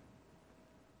again.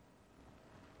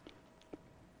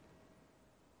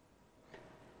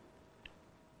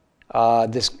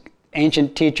 This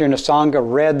ancient teacher in the Sangha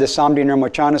read the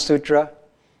Samdhinirmochana Sutra,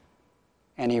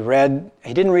 and I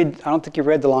don't think he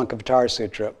read the Lankavatara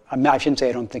Sutra. I shouldn't say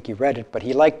I don't think he read it, but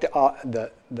he liked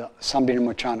the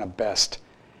Samdhinirmochana best.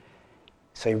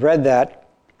 So he read that.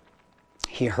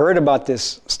 He heard about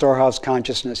this storehouse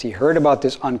consciousness. He heard about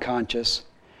this unconscious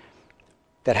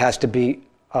that has to be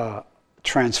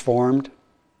transformed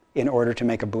in order to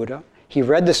make a Buddha. He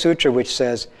read the sutra which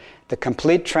says the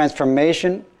complete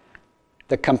transformation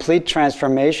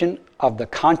of the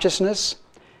consciousness,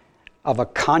 of a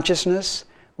consciousness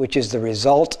which is the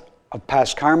result of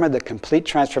past karma, the complete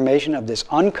transformation of this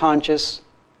unconscious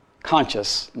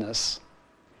consciousness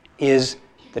is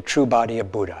the true body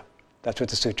of Buddha. That's what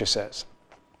the sutra says.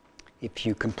 If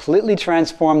you completely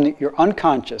transform your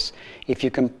unconscious, if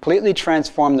you completely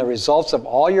transform the results of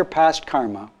all your past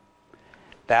karma,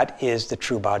 that is the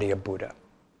true body of Buddha.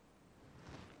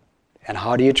 And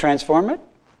how do you transform it?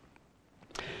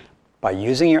 By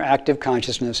using your active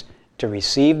consciousness to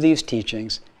receive these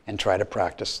teachings and try to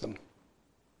practice them.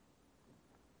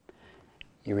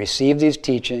 You receive these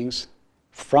teachings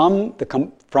from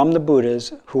the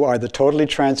Buddhas, who are the totally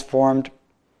transformed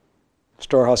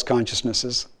storehouse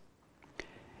consciousnesses.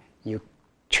 You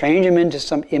change them into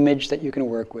some image that you can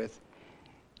work with.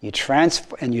 You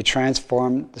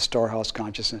transform the storehouse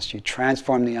consciousness. You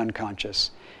transform the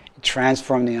unconscious. You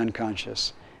transform the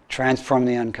unconscious. Transform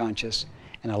the unconscious.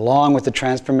 And along with the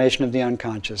transformation of the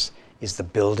unconscious is the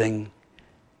building,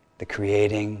 the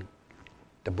creating,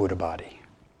 the Buddha body.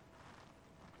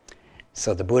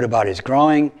 So the Buddha body is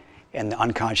growing and the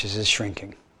unconscious is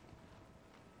shrinking.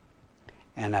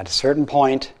 And at a certain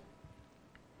point,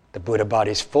 the Buddha body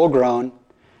is full grown.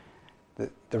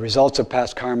 The results of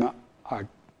past karma are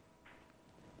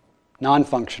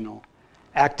non-functional.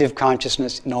 Active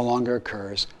consciousness no longer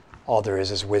occurs. All there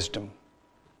is wisdom.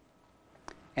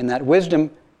 And that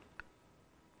wisdom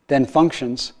then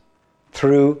functions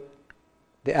through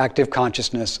the active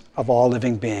consciousness of all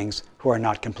living beings who are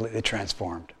not completely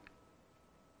transformed.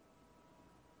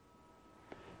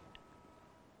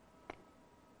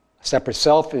 Separate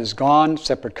self is gone,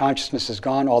 separate consciousness is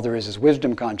gone, all there is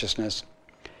wisdom consciousness,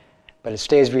 but it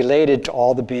stays related to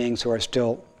all the beings who are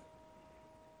still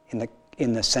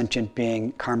in the sentient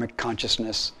being, karmic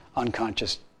consciousness,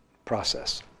 unconscious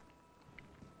process.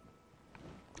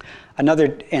 And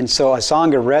so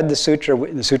Asanga read the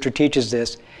sutra teaches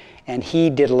this, and he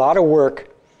did a lot of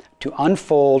work to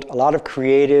unfold a lot of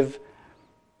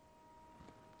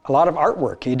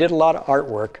artwork. He did a lot of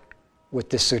artwork with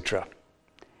this sutra.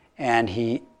 And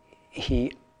he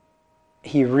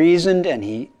reasoned and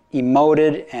he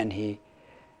emoted and he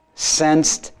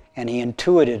sensed and he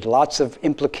intuited lots of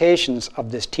implications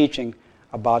of this teaching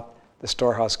about the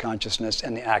storehouse consciousness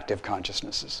and the active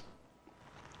consciousnesses.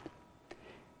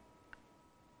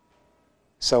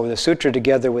 So the sutra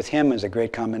together with him is a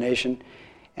great combination.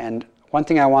 And one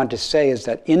thing I want to say is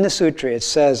that in the sutra it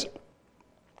says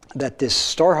that this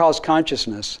storehouse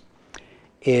consciousness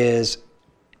is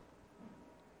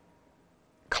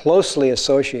closely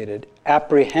associated,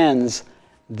 apprehends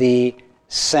the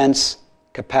sense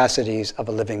capacities of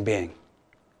a living being.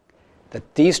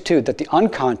 That these two, that the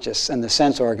unconscious and the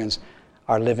sense organs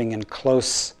are living in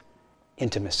close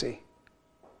intimacy.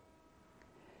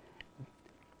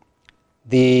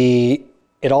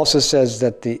 It also says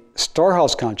that the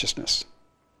storehouse consciousness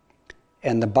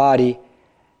and the body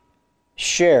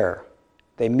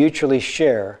they mutually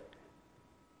share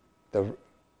the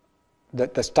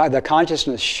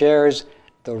consciousness shares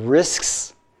the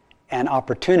risks and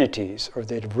opportunities, or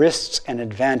the risks and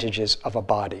advantages of a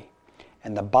body.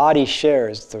 And the body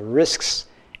shares the risks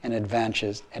and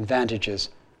advantages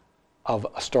of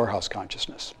a storehouse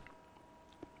consciousness.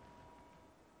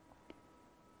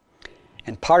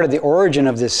 And part of the origin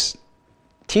of this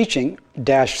teaching,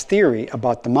 theory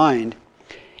about the mind,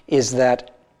 is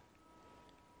that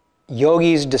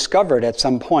yogis discovered at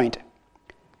some point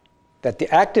that the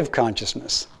active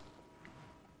consciousness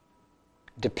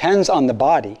depends on the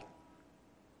body,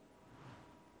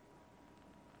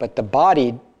 but the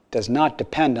body does not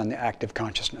depend on the active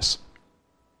consciousness.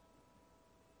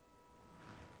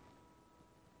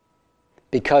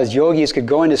 Because yogis could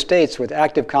go into states where the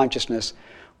active consciousness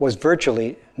was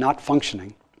virtually not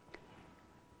functioning,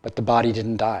 but the body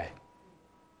didn't die.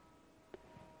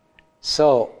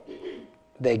 So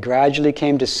they gradually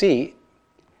came to see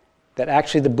that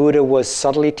actually the Buddha was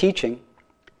subtly teaching,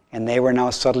 and they were now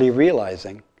subtly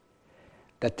realizing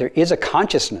that there is a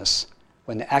consciousness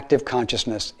when the active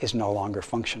consciousness is no longer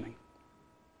functioning.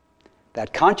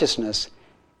 That consciousness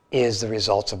is the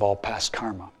results of all past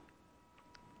karma.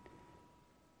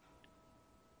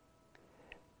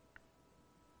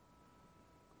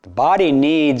 The body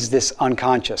needs this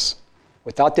unconscious.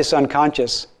 Without this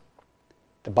unconscious,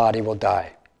 the body will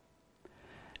die.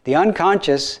 The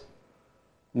unconscious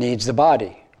needs the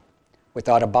body.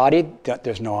 Without a body,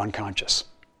 there's no unconscious.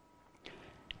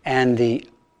 And the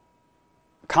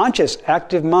conscious,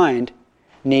 active mind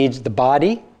needs the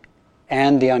body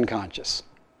and the unconscious.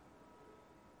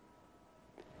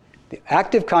 The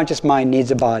active conscious mind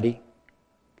needs a body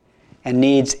and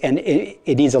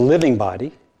it needs a living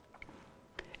body.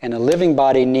 And a living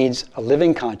body needs a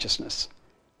living consciousness,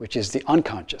 which is the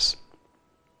unconscious.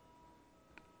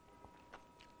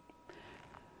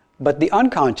 But the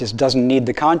unconscious doesn't need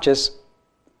the conscious,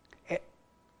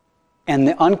 and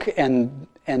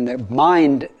the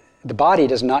mind, the body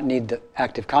does not need the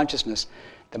active consciousness.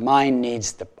 The mind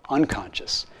needs the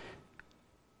unconscious.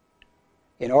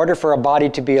 In order for a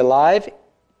body to be alive,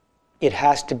 it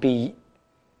has to be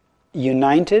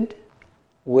united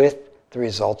with the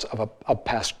results of a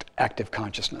past active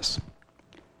consciousness.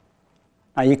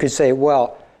 Now you could say,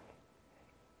 well,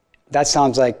 that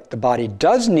sounds like the body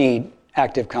does need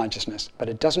active consciousness, but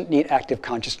it doesn't need active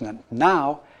consciousness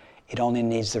now. It only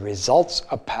needs the results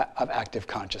of active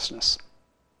consciousness,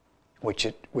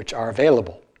 which are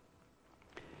available.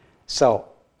 So,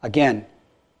 again,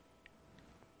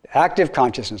 The active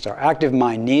consciousness, our active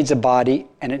mind, needs a body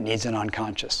and it needs an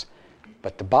unconscious.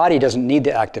 But the body doesn't need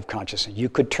the active consciousness. You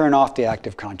could turn off the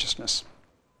active consciousness.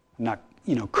 Not,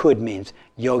 could means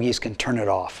yogis can turn it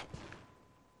off.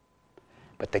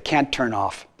 But they can't turn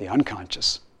off the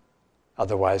unconscious.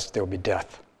 Otherwise, there will be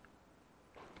death.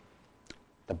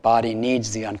 The body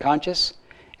needs the unconscious,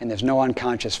 and there's no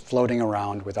unconscious floating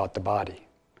around without the body.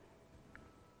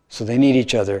 So they need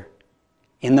each other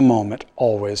in the moment,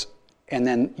 always. And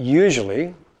then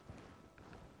usually,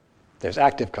 there's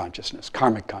active consciousness,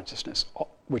 karmic consciousness,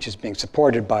 which is being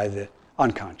supported by the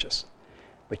unconscious.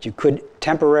 But you could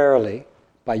temporarily,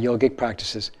 by yogic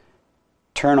practices,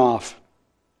 turn off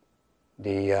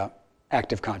the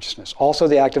active consciousness. Also,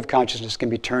 the active consciousness can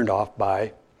be turned off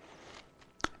by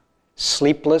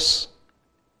dreamless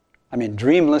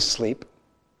sleep,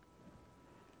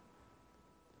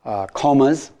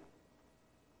 comas,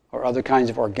 or other kinds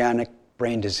of organic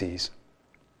brain disease.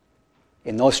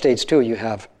 In those states too,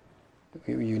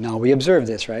 now we observe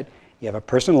this, right? You have a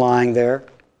person lying there.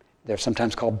 They're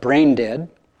sometimes called brain dead,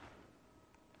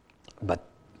 but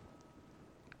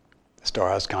the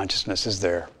storehouse consciousness is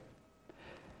there.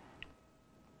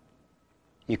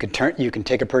 You can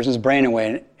take a person's brain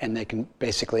away, and they can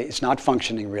basically, it's not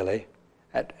functioning really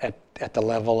at the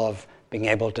level of being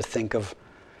able to think of,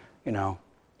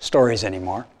 stories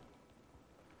anymore.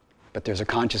 But there's a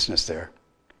consciousness there,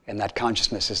 and that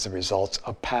consciousness is the results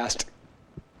of past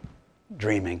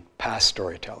dreaming, past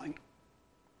storytelling.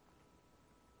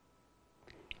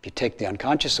 If you take the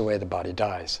unconscious away, the body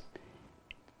dies.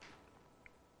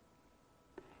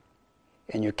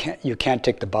 And you can't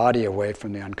take the body away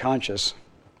from the unconscious.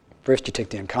 First you take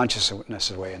the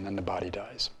unconsciousness away, and then the body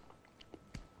dies.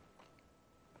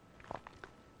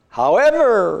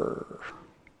 However,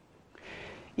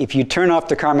 if you turn off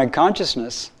the karmic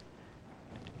consciousness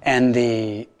and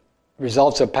the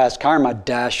results of past karma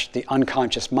dash the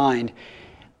unconscious mind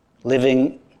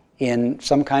living in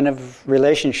some kind of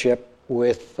relationship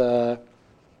with the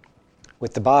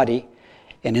body,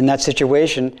 and in that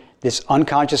situation, this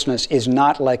unconsciousness is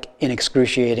not like in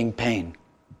excruciating pain.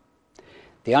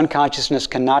 The unconsciousness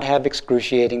cannot have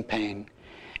excruciating pain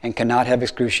and cannot have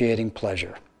excruciating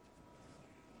pleasure.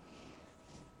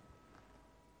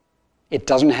 It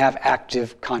doesn't have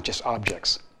active conscious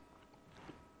objects.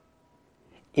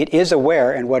 It is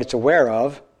aware, and what it's aware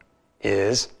of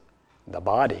is the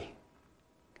body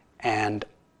and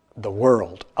the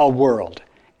world, a world.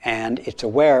 And it's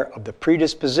aware of the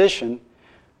predisposition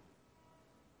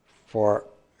for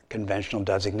conventional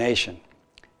designation.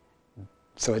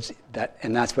 So it's that,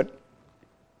 and that's what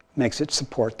makes it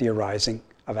support the arising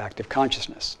of active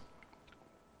consciousness.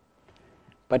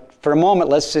 But for a moment,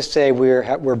 let's just say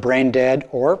we're brain dead,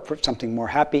 or for something more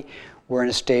happy, we're in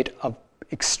a state of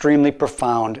extremely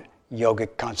profound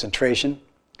yogic concentration,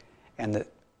 and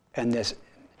this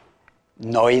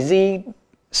noisy,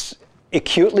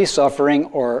 acutely suffering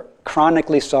or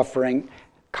chronically suffering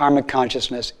karmic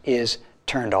consciousness is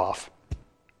turned off.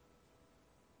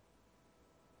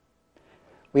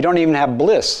 We don't even have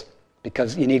bliss,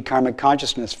 because you need karmic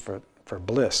consciousness for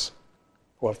bliss,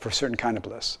 or for a certain kind of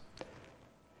bliss.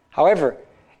 However,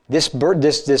 this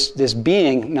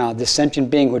being now, this sentient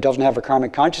being who doesn't have a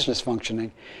karmic consciousness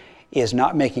functioning, is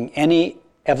not making any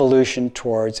evolution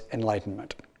towards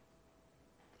enlightenment.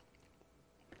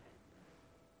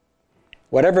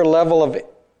 Whatever level of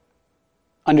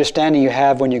understanding you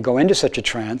have when you go into such a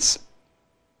trance,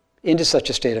 into such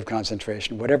a state of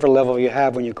concentration, whatever level you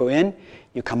have when you go in,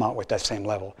 you come out with that same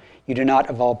level. You do not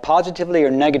evolve positively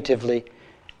or negatively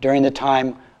during the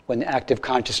time when the active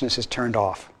consciousness is turned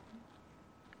off.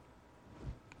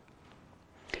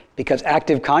 Because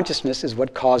active consciousness is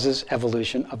what causes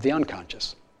evolution of the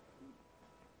unconscious.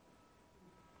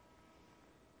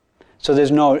 So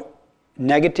there's no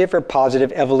negative or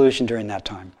positive evolution during that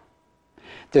time.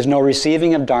 There's no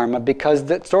receiving of Dharma, because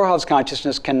the storehouse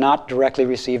consciousness cannot directly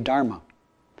receive Dharma.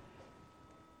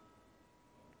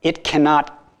 It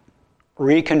cannot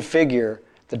reconfigure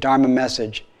the Dharma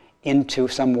message into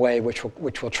some way which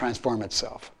will transform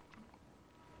itself.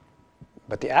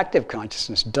 But the active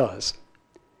consciousness does.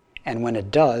 And when it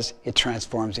does, it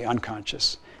transforms the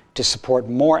unconscious to support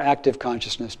more active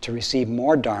consciousness, to receive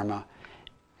more Dharma,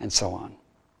 and so on.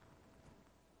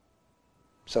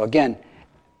 So again,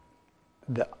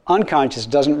 the unconscious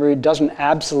doesn't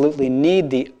absolutely need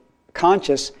the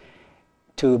conscious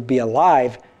to be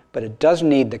alive, but it does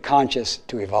need the conscious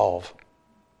to evolve.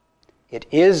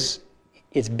 Its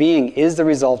being is the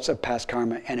results of past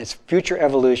karma, and its future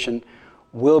evolution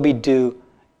will be due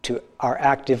to our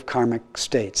active karmic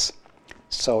states.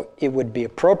 So it would be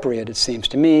appropriate, it seems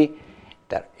to me,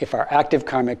 that if our active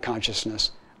karmic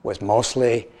consciousness was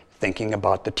mostly thinking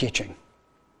about the teaching,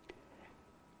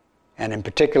 and in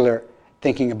particular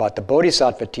thinking about the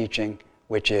Bodhisattva teaching,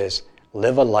 which is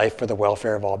live a life for the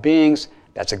welfare of all beings,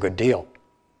 that's a good deal.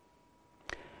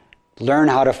 Learn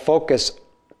how to focus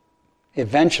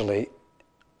eventually,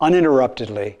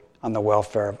 uninterruptedly, on the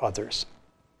welfare of others.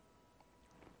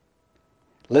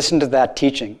 Listen to that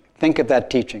teaching, think of that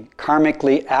teaching,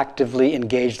 karmically, actively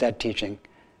engage that teaching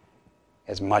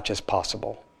as much as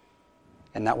possible.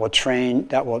 And that will change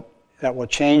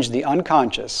the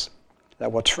unconscious,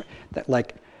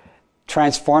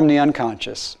 transform the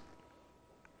unconscious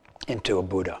into a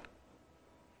Buddha.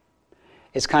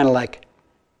 It's kind of like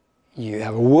you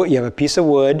have a piece of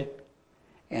wood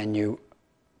and you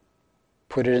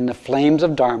put it in the flames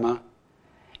of Dharma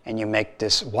and you make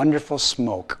this wonderful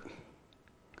smoke,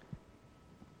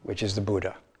 which is the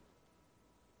Buddha.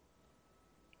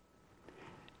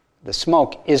 The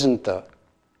smoke isn't the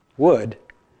wood,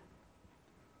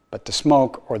 but the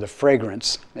smoke or the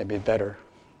fragrance, maybe better.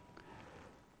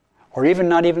 Or even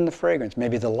not even the fragrance,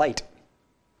 maybe the light.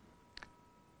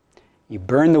 You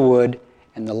burn the wood,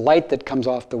 and the light that comes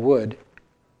off the wood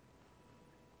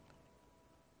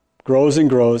grows and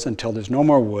grows until there's no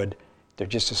more wood, there's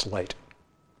just this light.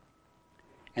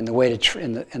 And the way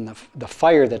the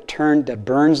fire that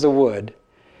burns the wood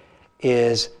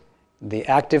is the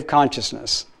active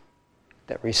consciousness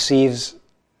that receives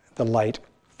the light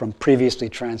from previously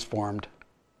transformed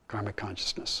karmic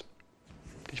consciousness.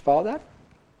 Did you follow that?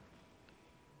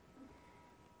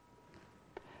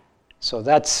 So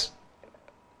that's,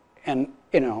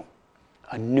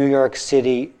 a New York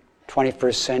City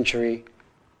 21st century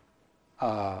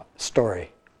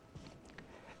story.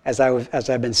 As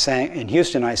I've been saying, in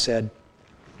Houston I said,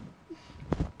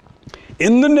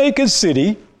 in the naked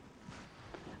city,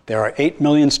 there are 8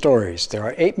 million stories. There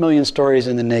are 8 million stories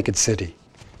in the naked city.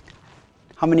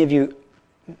 How many of you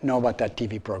know about that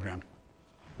TV program?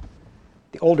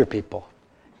 The older people.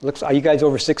 Are you guys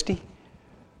over 60?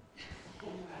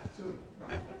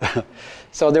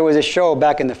 So there was a show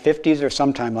back in the 50s or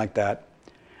sometime like that,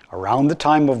 around the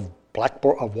time of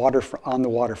on the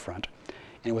waterfront.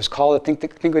 And it was called,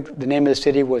 the name of the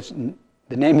city was,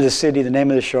 the name of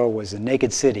the show was The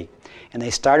Naked City. And they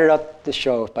started out the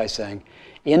show by saying,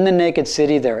 in the naked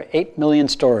city there are 8 million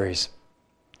stories.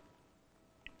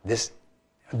 This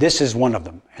is one of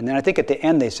them. And then I think at the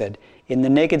end they said, in the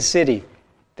naked city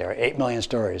there are 8 million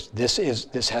stories. This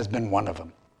has been one of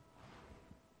them.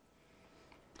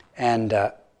 And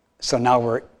so now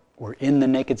we're in the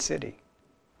naked city.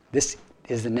 This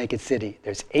is the naked city.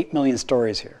 There's 8 million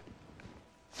stories here.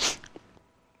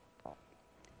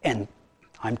 And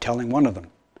I'm telling one of them.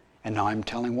 And now I'm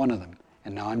telling one of them.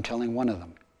 And now I'm telling one of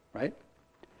them. Right?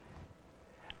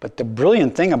 But the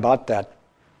brilliant thing about that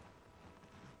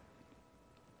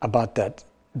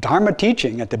Dharma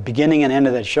teaching at the beginning and end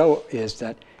of that show is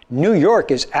that New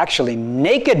York is actually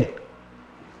naked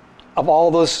of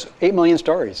all those 8 million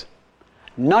stories.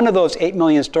 None of those 8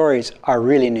 million stories are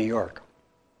really New York.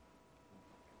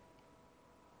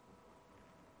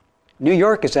 New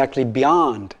York is actually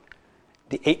beyond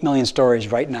the 8 million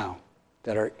stories right now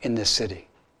that are in this city.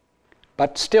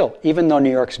 But still, even though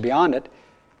New York's beyond it,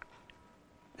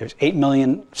 there's 8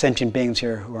 million sentient beings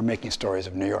here who are making stories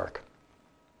of New York.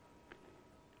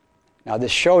 Now,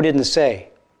 this show didn't say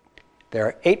there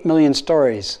are 8 million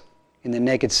stories in the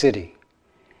naked city.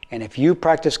 And if you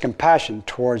practice compassion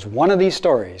towards one of these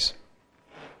stories,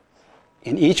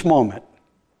 in each moment,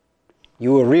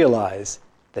 you will realize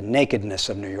the nakedness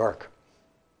of New York.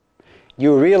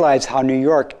 You will realize how New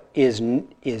York is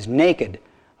naked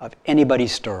of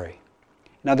anybody's story.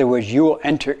 In other words, you will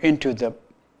enter into the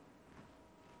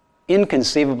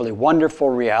inconceivably wonderful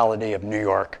reality of New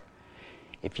York.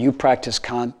 If you practice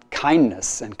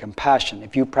kindness and compassion,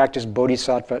 if you practice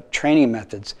bodhisattva training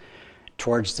methods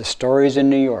towards the stories in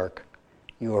New York,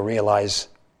 you will realize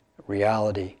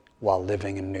reality while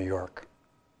living in New York.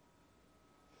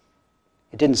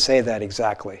 It didn't say that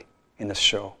exactly in this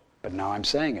show, but now I'm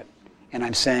saying it. And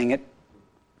I'm saying it,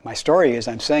 my story is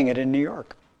I'm saying it in New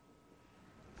York.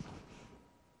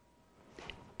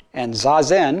 And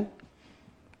Zazen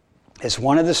is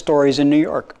one of the stories in New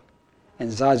York.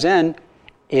 And Zazen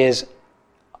is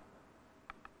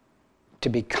to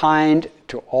be kind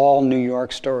to all New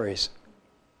York stories.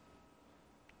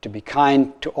 To be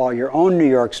kind to all your own New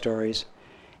York stories,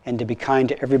 and to be kind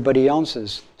to everybody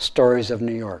else's stories of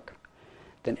New York.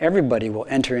 Then everybody will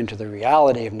enter into the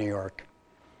reality of New York.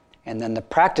 And then the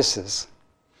practices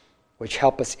which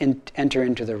help us enter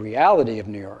into the reality of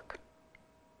New York,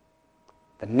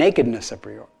 the nakedness of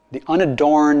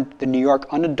the New York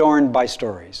unadorned by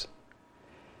stories,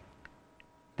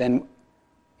 then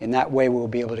in that way we'll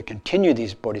be able to continue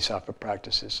these bodhisattva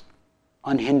practices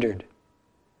unhindered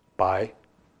by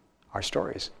our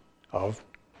stories of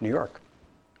New York.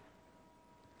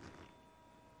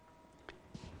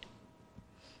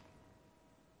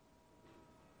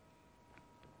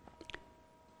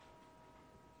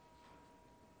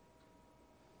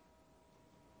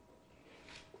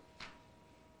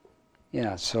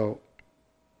 Yeah, so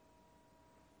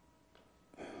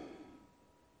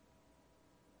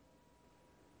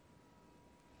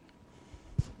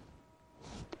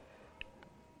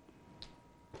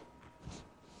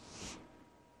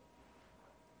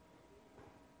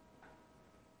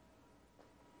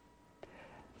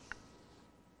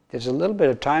there's a little bit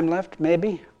of time left,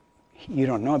 maybe. You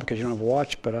don't know because you don't have a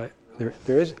watch, but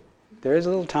there is a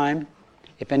little time.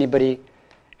 If anybody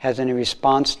has any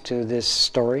response to this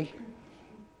story,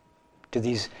 to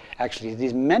these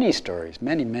many stories,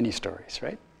 many stories,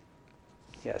 right?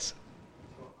 Yes.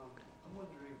 So I'm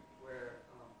wondering where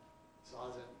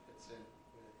Zazen fits in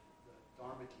with the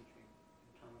Dharma teaching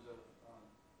in terms of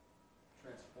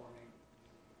transforming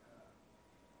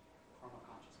karma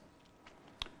consciousness.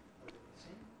 Are they the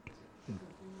same? Is it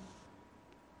different things?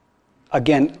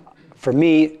 Again, for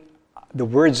me, the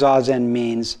word Zazen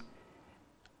means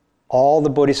all the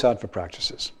bodhisattva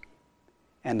practices.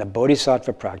 And the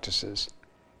bodhisattva practices,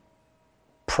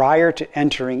 prior to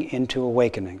entering into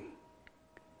awakening,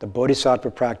 the bodhisattva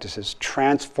practices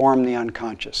transform the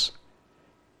unconscious.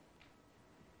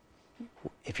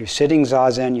 If you're sitting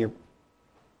Zazen,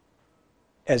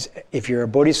 if you're a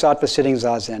bodhisattva sitting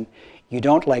Zazen, you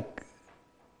don't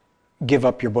give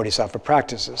up your bodhisattva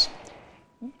practices.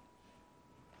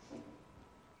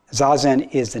 Zazen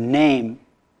is the name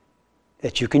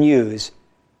that you can use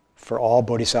for all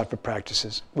bodhisattva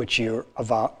practices which you're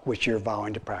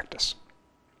vowing to practice.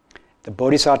 The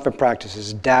bodhisattva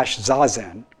practices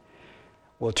Zazen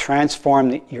will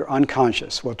transform your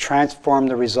unconscious, will transform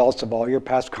the results of all your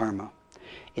past karma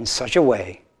in such a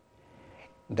way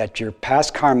that your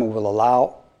past karma will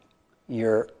allow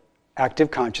your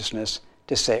active consciousness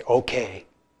to say, okay,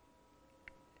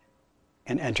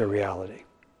 and enter reality.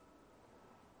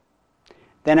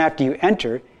 Then after you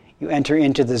enter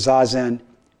into the Zazen,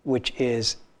 which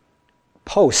is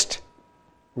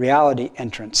post-reality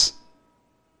entrance.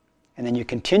 And then you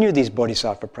continue these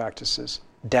bodhisattva practices,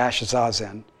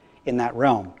 Zazen, in that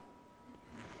realm.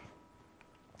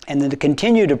 And then to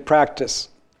continue to practice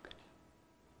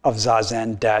of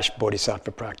Zazen,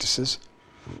 bodhisattva practices,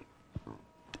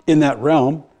 in that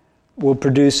realm will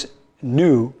produce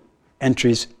new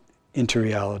entries into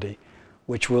reality,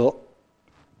 which will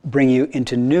bring you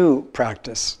into new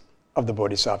practice of the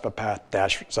bodhisattva path,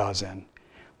 Zazen,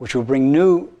 which will bring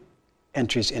new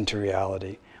entries into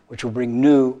reality, which will bring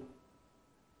new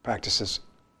practices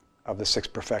of the six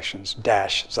perfections,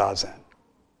 Zazen.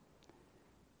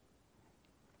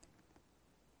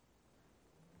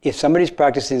 If somebody's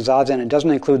practicing Zazen and doesn't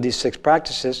include these six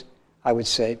practices, I would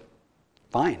say,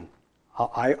 fine.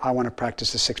 I want to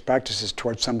practice the six practices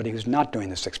towards somebody who's not doing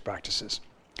the six practices.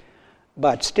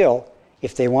 But still,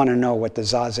 if they want to know what the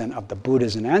Zazen of the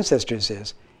Buddhas and ancestors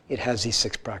is, it has these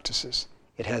six practices.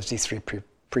 It has these three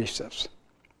precepts.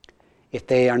 If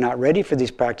they are not ready for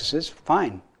these practices,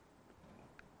 fine.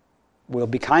 We'll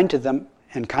be kind to them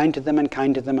and kind to them and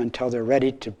kind to them until they're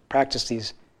ready to practice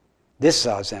this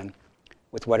Zazen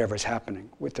with whatever's happening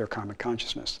with their karmic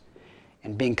consciousness.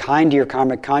 And being kind to your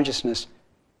karmic consciousness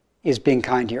is being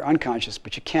kind to your unconscious,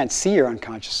 but you can't see your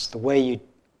unconscious. The way you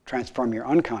transform your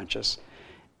unconscious,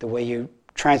 the way you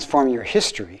transform your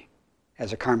history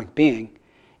as a karmic being,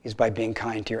 is by being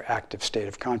kind to your active state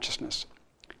of consciousness,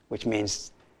 which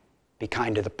means be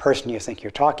kind to the person you think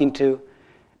you're talking to,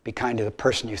 be kind to the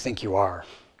person you think you are.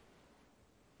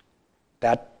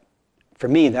 That, for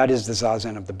me, that is the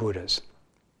Zazen of the Buddhas,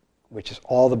 which is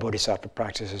all the bodhisattva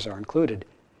practices are included,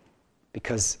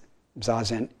 because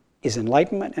Zazen is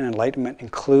enlightenment, and enlightenment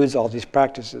includes all these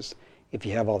practices. If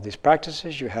you have all these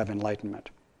practices, you have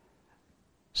enlightenment.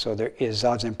 So there is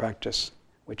Zazen practice,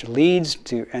 which leads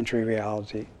to entering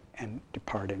reality and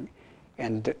departing.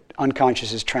 And the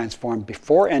unconscious is transformed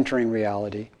before entering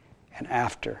reality and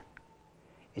after.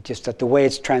 It's just that the way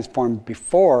it's transformed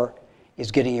before is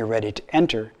getting you ready to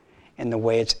enter, and the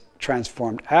way it's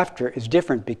transformed after is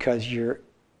different, because you're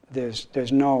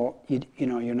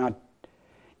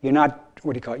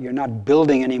not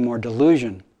building any more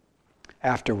delusion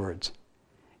afterwards.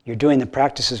 You're doing the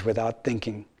practices without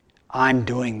thinking, I'm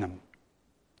doing them.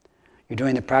 You're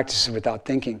doing the practices without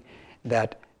thinking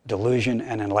that delusion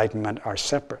and enlightenment are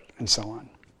separate, and so on.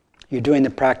 You're doing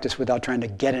the practice without trying to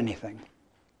get anything.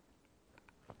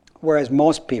 Whereas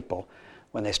most people,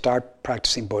 when they start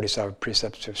practicing Bodhisattva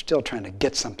precepts, they're still trying to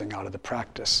get something out of the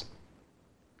practice.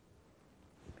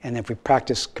 And if we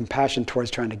practice compassion towards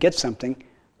trying to get something,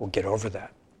 we'll get over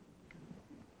that.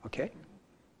 Okay?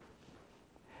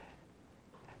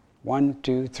 1,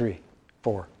 2, 3,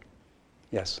 4.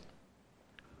 Yes?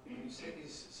 When you say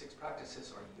these 6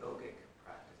 practices are yogic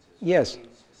practices, Yes. what do you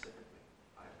mean specifically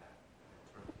by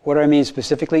that? What do I mean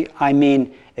specifically? I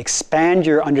mean expand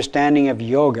your understanding of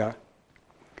yoga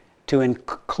to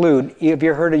include, you've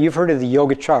heard of the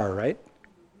Yogacara, right?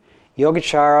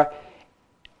 Yogacara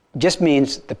just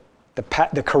means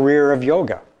the career of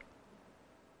yoga.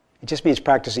 It just means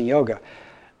practicing yoga.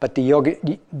 But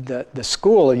the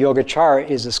school of Yogacara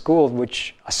is a school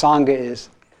which Asanga is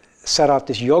set off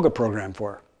this yoga program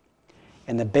for.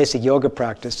 And the basic yoga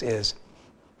practice is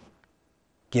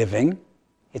giving.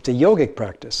 It's a yogic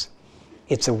practice.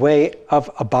 It's a way of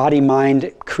a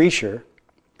body-mind creature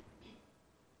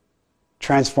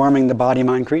transforming the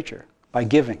body-mind creature by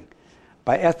giving,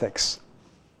 by ethics,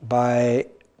 by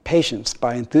patience,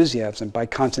 by enthusiasm, by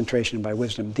concentration, by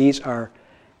wisdom. These are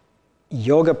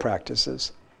yoga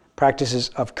practices, practices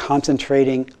of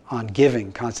concentrating on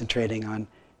giving, concentrating on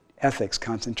ethics,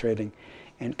 concentrating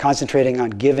on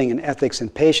giving and ethics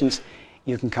and patience.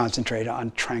 You can concentrate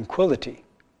on tranquility.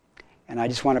 And I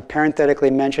just want to parenthetically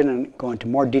mention, and go into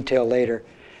more detail later,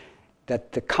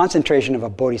 that the concentration of a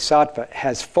bodhisattva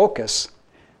has focus,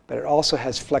 but it also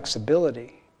has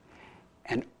flexibility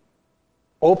and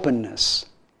openness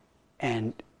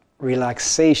and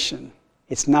relaxation.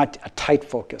 It's not a tight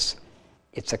focus.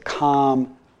 It's a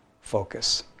calm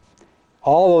focus.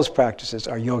 All those practices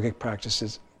are yogic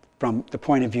practices from the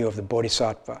point of view of the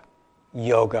bodhisattva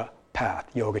yoga path,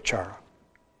 Yogacara.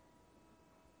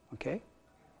 Okay?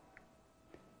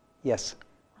 Yes?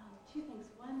 Two things.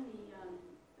 One, the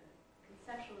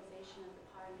conceptualization of the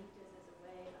paramitas as a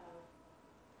way of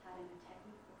having a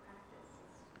technique for practice.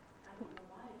 I don't know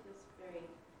why it feels very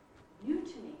new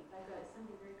to me, like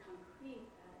something very concrete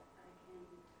that I can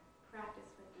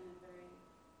practice with in a very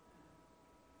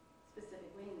specific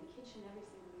way in the kitchen every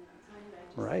single minute. So anyway,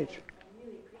 I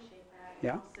really appreciate that.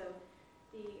 Yeah. And also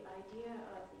the idea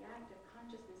of the act of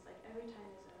consciousness, like every time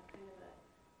there's a kind of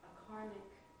a karmic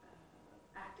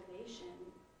activation,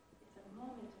 it's a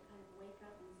moment to kind of wake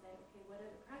up and say, okay, what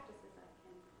are the practices I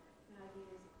can now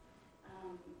use,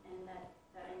 and that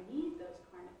I need those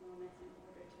karmic moments in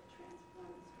order to transform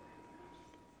the story of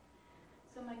consciousness.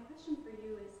 So my question for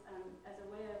you is, as a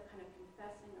way of kind of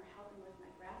confessing or helping with my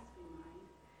grasping mind,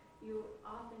 you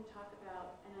often talk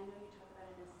about, and I know you talk about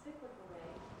it in a cyclical way,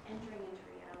 entering into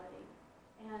reality.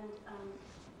 And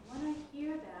when I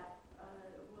hear that,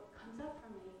 what comes up for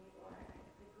me, or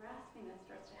the grasping that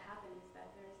starts to happen, is that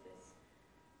there's this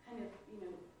kind of,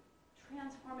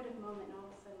 transformative moment, and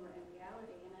all of a sudden we're in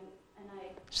reality. And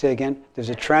I Say again?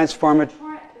 There's a transformative...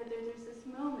 There's this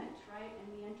moment, right, and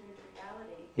we enter into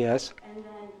reality. Yes? And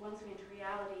then once we enter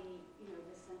reality,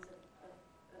 this sense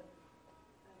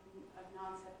of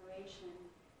non-separation,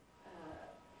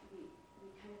 we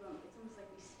kind of, it's almost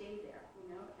like we stay there,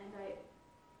 And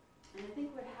I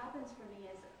think what happens for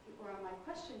me is, or my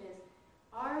question is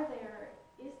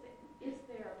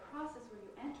there a process where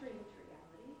you enter into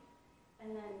reality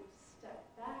and then step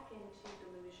back into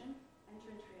delusion,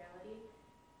 enter into reality,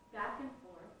 back and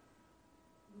forth,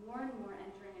 more and more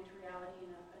entering into reality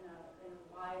in a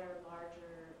wider,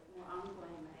 larger, more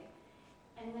ongoing way?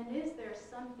 And then is there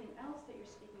something else that you're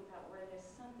speaking about where there's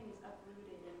something is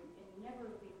uprooted and never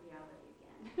leave reality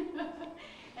again?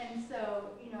 And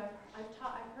so,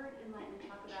 I've heard enlightenment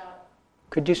talk about...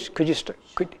 Could you start,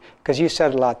 because you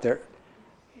said a lot there.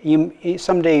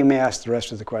 Someday you may ask the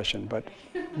rest of the question, but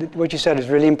what you said is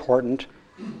really important.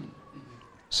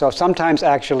 So sometimes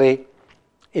actually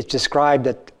it's described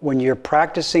that when you're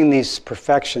practicing these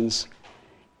perfections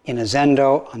in a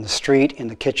zendo, on the street, in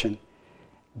the kitchen,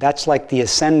 that's like the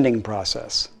ascending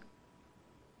process.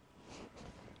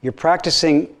 You're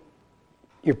practicing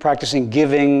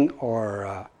giving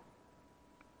or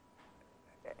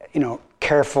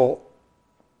careful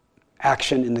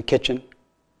action in the kitchen,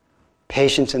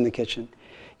 patience in the kitchen.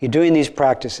 You're doing these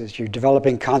practices. You're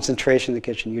developing concentration in the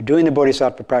kitchen. You're doing the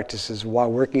bodhisattva practices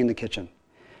while working in the kitchen.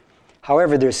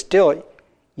 However, it still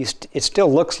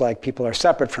looks like people are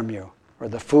separate from you, or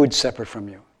the food's separate from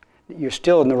you. You're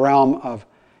still in the realm of,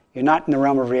 you're not in the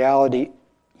realm of reality.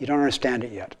 You don't understand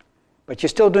it yet. But you're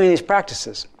still doing these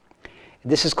practices.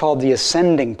 This is called the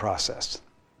ascending process.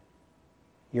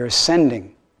 You're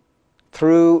ascending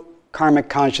through karmic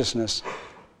consciousness,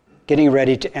 getting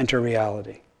ready to enter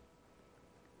reality.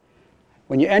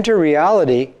 When you enter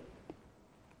reality,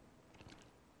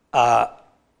 after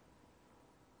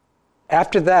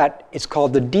that, it's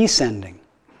called the descending.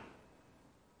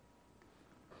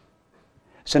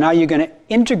 So now you're going to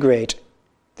integrate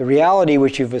the reality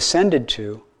which you've ascended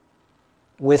to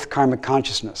with karmic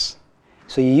consciousness.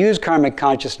 So you use karmic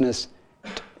consciousness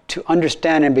to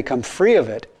understand and become free of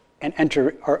it and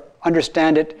enter or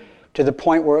understand it to the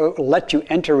point where it will let you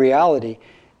enter reality.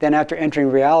 Then after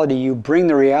entering reality, you bring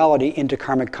the reality into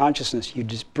karmic consciousness. You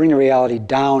just bring the reality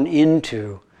down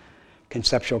into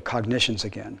conceptual cognitions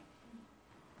again.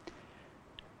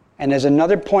 And there's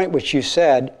another point which you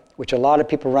said, which a lot of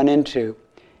people run into,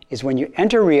 is when you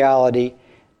enter reality,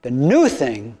 the new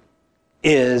thing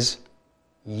is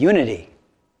unity.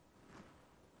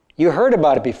 You heard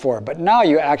about it before, but now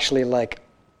you actually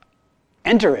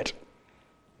enter it.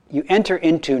 You enter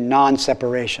into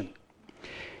non-separation.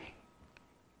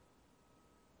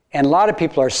 And a lot of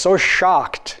people are so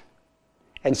shocked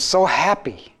and so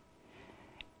happy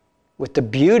with the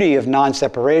beauty of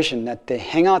non-separation that they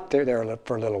hang out there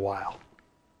for a little while.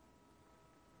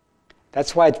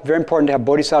 That's why it's very important to have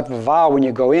Bodhisattva vow when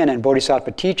you go in and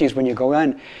Bodhisattva teachings when you go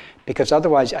in, because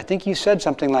otherwise, I think you said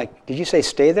something like, did you say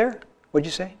stay there? What did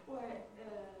you say? Or it's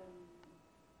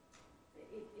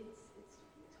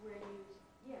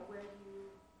where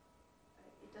you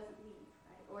it doesn't leave,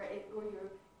 right? Or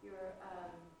you're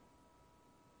how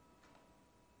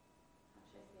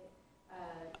should I say it?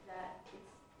 That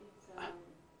it's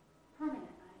permanent.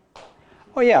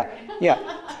 Oh yeah.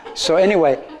 So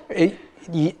anyway,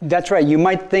 that's right. You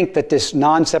might think that this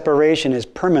non-separation is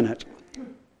permanent,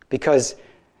 because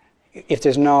if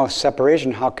there's no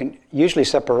separation, usually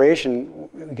separation,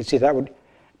 we can see that would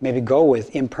maybe go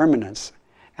with impermanence.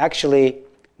 Actually,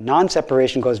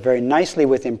 non-separation goes very nicely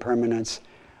with impermanence,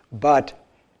 but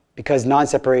because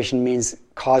non-separation means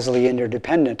causally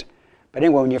interdependent. But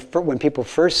anyway, when people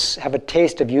first have a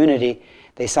taste of unity,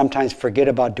 they sometimes forget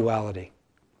about duality.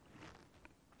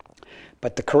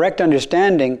 But the correct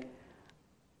understanding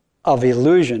of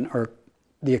illusion, or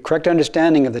the correct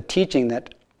understanding of the teaching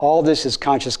that all this is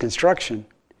conscious construction,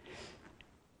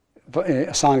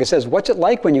 Asanga says, what's it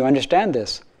like when you understand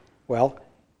this? Well,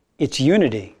 it's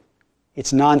unity,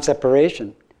 it's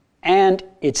non-separation, and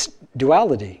it's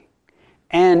duality,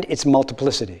 and it's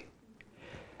multiplicity.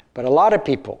 But a lot of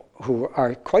people who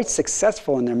are quite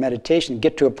successful in their meditation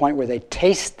get to a point where they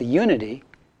taste the unity,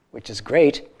 which is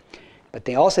great, but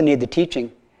they also need the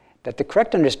teaching that the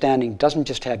correct understanding doesn't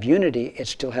just have unity, it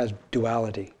still has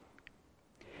duality.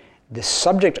 The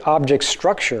subject-object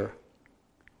structure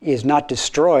is not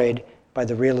destroyed by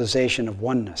the realization of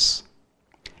oneness.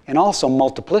 And also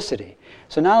multiplicity.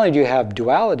 So not only do you have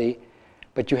duality,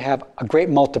 but you have a great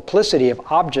multiplicity of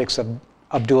objects of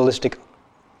dualistic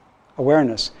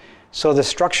awareness. So the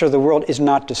structure of the world is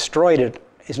not destroyed, it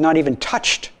is not even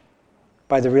touched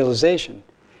by the realization.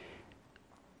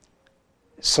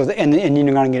 So and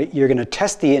you're going to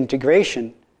test the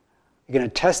integration, you're going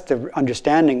to test the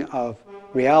understanding of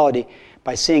reality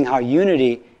by seeing how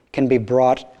unity can be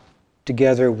brought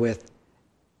together with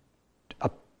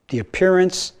the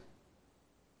appearance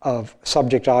of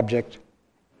subject-object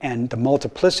and the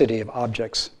multiplicity of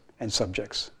objects and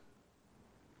subjects.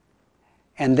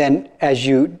 And then how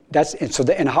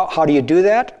do you do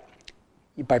that?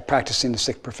 By practicing the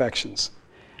 6 perfections,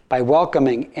 by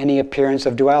welcoming any appearance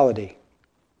of duality,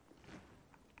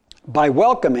 by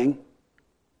welcoming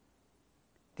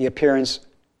the appearance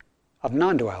of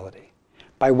non-duality,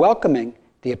 by welcoming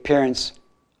the appearance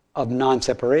of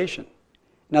non-separation.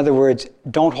 In other words,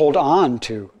 don't hold on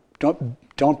to,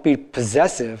 don't be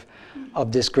possessive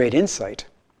of this great insight.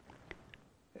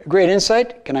 Great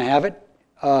insight, can I have it?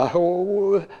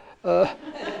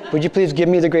 Would you please give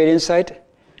me the great insight?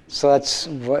 So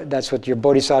that's what your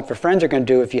Bodhisattva friends are going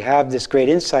to do. If you have this great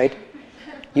insight,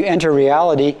 you enter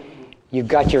reality, you've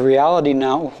got your reality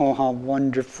now. Oh, how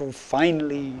wonderful,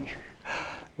 finally.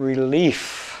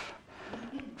 Relief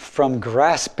from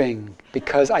grasping,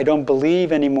 because I don't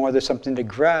believe anymore there's something to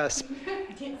grasp.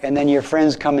 And then your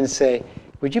friends come and say,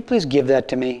 would you please give that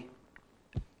to me?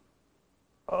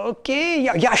 Okay,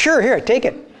 yeah, sure, here, take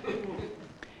it.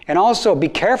 And also be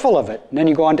careful of it. And then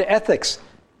you go on to ethics.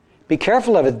 Be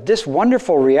careful of it. This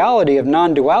wonderful reality of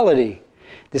non-duality,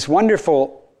 this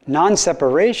wonderful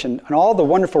non-separation, and all the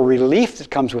wonderful relief that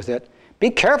comes with it, be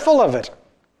careful of it.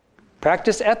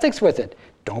 Practice ethics with it.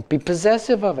 Don't be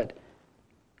possessive of it.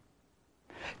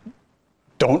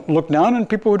 Don't look down on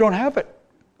people who don't have it.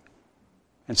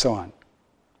 And so on.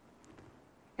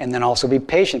 And then also be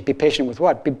patient. Be patient with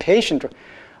what? Be patient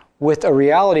with a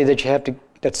reality that you have to,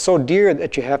 that's so dear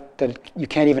that you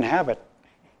can't even have it.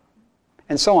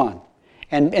 And so on.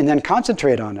 and then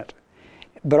concentrate on it.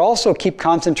 But also keep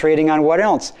concentrating on what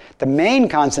else? The main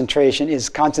concentration is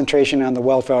concentration on the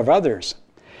welfare of others.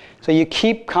 So you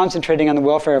keep concentrating on the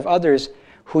welfare of others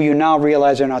who you now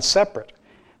realize are not separate.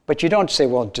 But you don't say,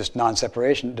 well, just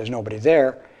non-separation, there's nobody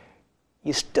there.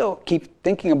 You still keep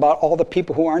thinking about all the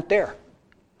people who aren't there.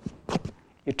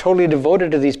 You're totally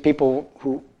devoted to these people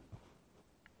who,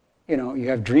 you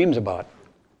have dreams about,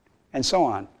 and so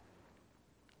on.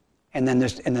 And then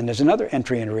there's another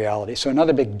entry into reality. So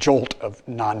another big jolt of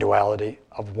non-duality,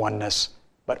 of oneness.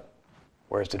 But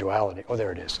where's the duality? Oh,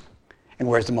 there it is. And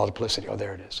where's the multiplicity? Oh,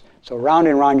 there it is. So round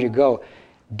and round you go,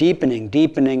 deepening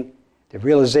the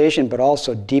realization, but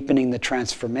also deepening the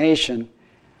transformation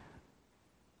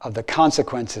of the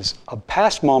consequences of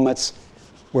past moments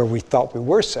where we thought we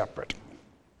were separate.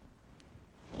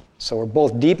 So we're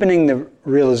both deepening the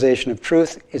realization of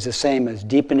truth is the same as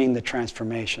deepening the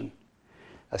transformation.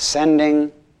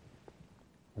 Ascending,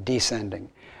 descending.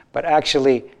 But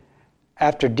actually,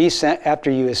 after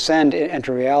you ascend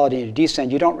into reality and you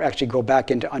descend, you don't actually go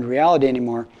back into unreality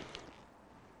anymore.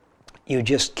 You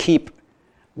just keep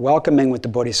welcoming with the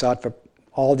Bodhisattva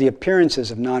all the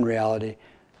appearances of non-reality,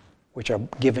 which are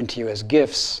given to you as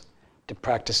gifts to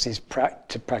practice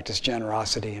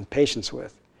generosity and patience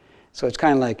with. So it's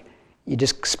kind of like you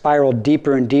just spiral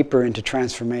deeper and deeper into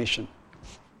transformation.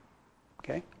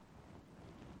 Okay?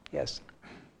 Yes.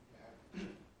 My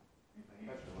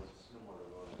question was similar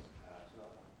to what was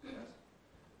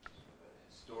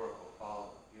historical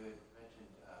follow-up. You had mentioned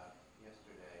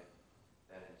yesterday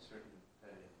that in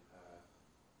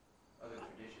other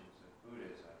traditions of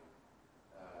Buddhism,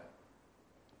 the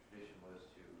tradition was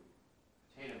to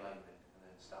attain enlightenment and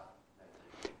then stop.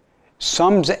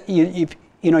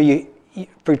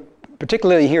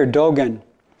 Particularly here, Dogen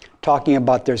talking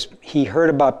about he heard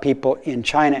about people in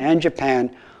China and Japan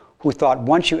who thought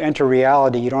once you enter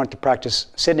reality, you don't have to practice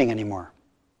sitting anymore.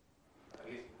 I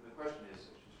guess the question is,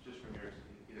 just from your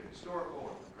either historical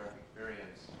or from direct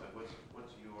experience, like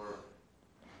what's your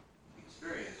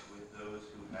experience with those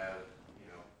who have,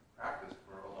 practiced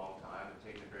for a long time and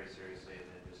taken it very seriously and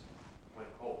then just went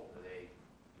cold? Do they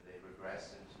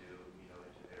regress into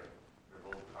their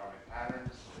old karmic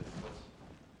patterns?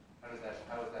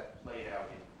 How is that played out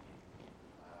in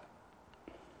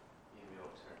real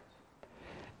experience?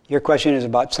 Your question is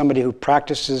about somebody who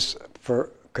practices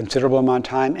for a considerable amount of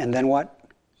time and then what?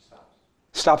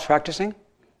 Stops practicing?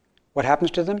 What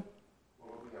happens to them?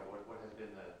 What has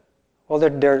been the Well,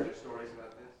 stories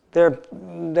about this?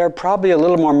 they're probably a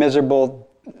little more miserable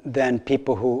than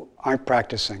people who aren't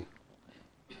practicing,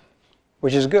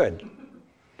 which is good.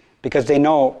 Because they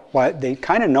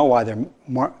kind of know why they're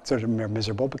more sort of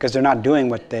miserable, because they're not doing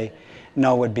what they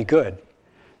know would be good.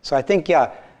 So I think,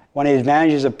 one of the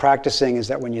advantages of practicing is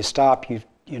that when you stop,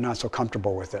 you're not so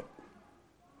comfortable with it.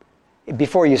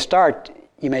 Before you start,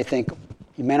 you may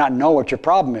not know what your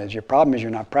problem is. Your problem is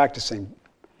you're not practicing.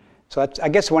 So I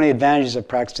guess one of the advantages of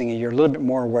practicing is you're a little bit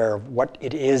more aware of what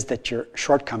it is that your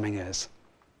shortcoming is.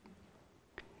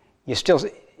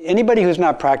 Anybody who's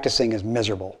not practicing is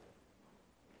miserable.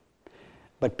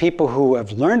 But people who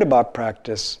have learned about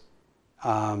practice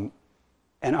and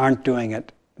aren't doing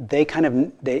it,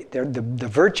 the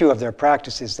virtue of their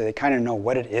practice is that they kind of know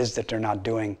what it is that they're not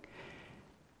doing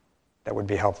that would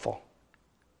be helpful.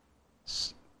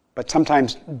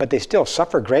 But they still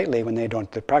suffer greatly when they don't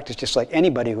practice, just like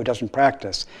anybody who doesn't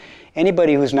practice.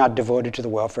 Anybody who's not devoted to the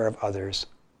welfare of others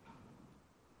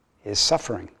is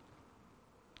suffering.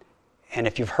 And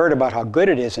if you've heard about how good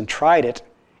it is and tried it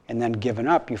and then given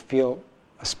up, you feel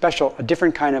a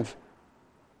different kind of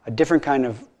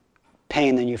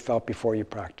pain than you felt before you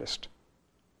practiced.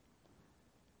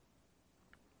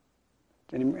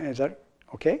 Is that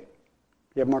okay?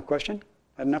 You have more question?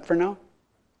 That enough for now?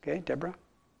 Okay, Deborah?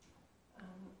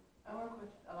 I work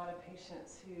with a lot of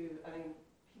patients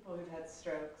people who've had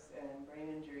strokes and brain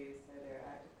injuries, so their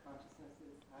active consciousness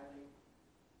is highly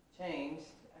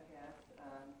changed, I guess.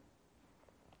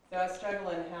 So I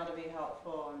struggle in how to be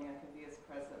helpful. I can be as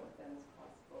present with them as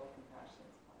possible, compassionate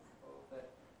as possible,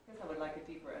 but I guess I would like a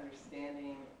deeper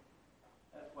understanding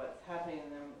of what's happening in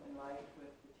them in life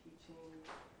with the teaching.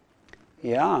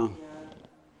 Yeah.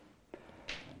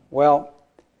 Well,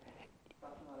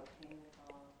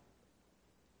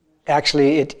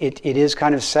 actually, it is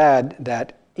kind of sad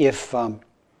that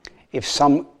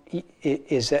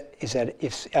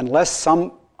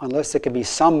unless there could be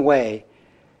some way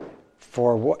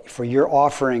for your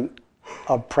offering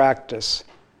of practice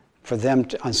for them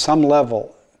to, on some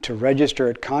level, to register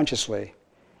it consciously,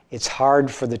 it's hard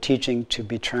for the teaching to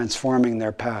be transforming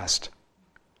their past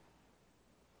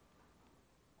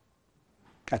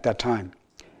at that time.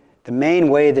 the main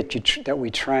way that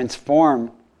we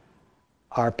transform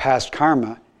our past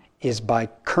karma is by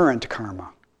current karma.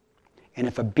 And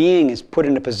if a being is put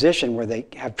in a position where they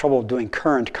have trouble doing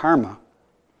current karma,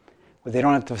 where they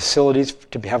don't have the facilities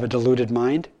to have a deluded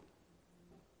mind,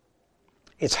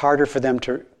 it's harder for them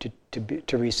to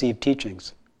receive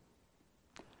teachings.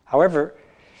 However,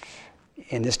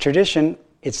 in this tradition,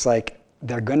 it's like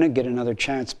they're going to get another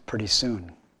chance pretty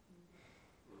soon.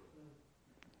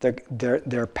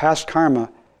 Their past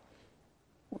karma,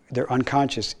 their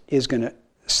unconscious, is going to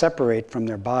separate from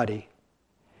their body,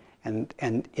 and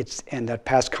that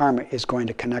past karma is going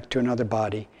to connect to another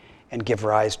body and give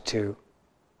rise to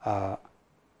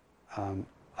an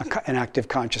active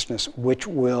consciousness, which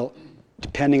will,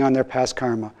 depending on their past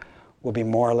karma, will be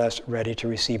more or less ready to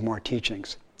receive more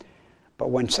teachings. But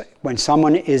when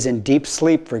someone is in deep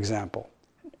sleep, for example,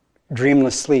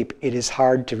 dreamless sleep, it is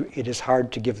hard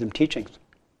to give them teachings.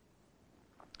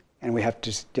 And we have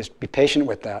to just be patient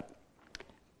with that.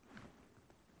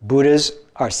 Buddhas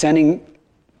are sending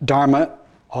Dharma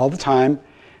all the time,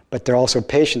 but they're also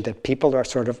patient that people are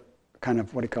sort of,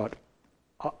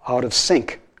 out of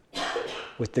sync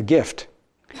with the gift.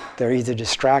 They're either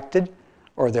distracted,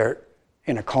 or they're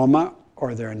in a coma,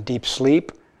 or they're in deep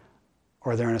sleep,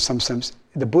 or they're in some sense.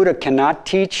 The Buddha cannot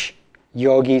teach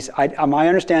yogis. My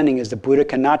understanding is the Buddha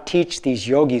cannot teach these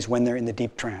yogis when they're in the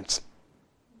deep trance.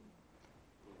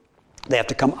 They have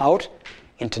to come out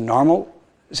into normal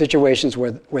situations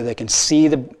where they can see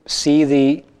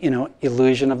the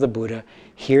illusion of the Buddha,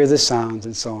 hear the sounds,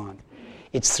 and so on.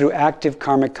 It's through active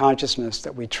karmic consciousness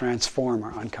that we transform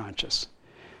our unconscious.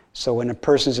 So when a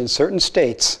person's in certain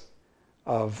states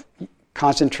of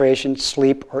concentration,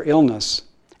 sleep, or illness,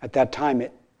 at that time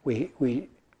we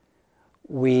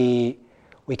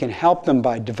can help them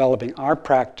by developing our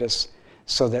practice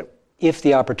so that if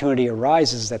the opportunity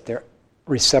arises that their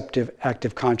receptive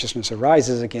active consciousness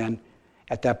arises again,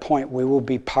 at that point we will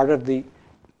be part of the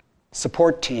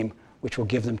support team which will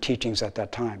give them teachings at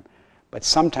that time. But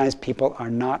sometimes people are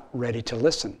not ready to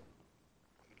listen.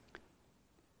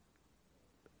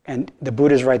 And the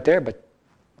Buddha's right there, but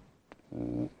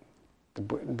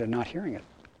they're not hearing it.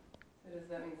 So does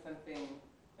that mean something,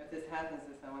 if this happens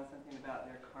to someone, something about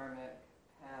their karmic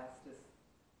past just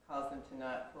cause them to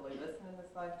not fully listen in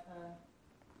this lifetime?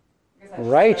 I guess I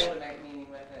Right. struggle to make meaning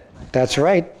with it. That's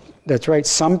right. That's right.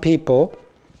 Some people,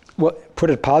 well, put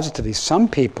it positively, some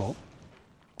people,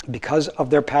 because of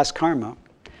their past karma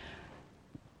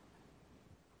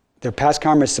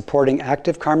is supporting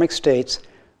active karmic states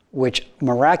which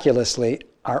miraculously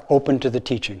are open to the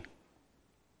teaching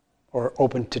or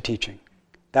open to teaching.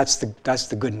 That's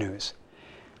the good news.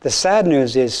 The sad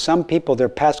news is some people, their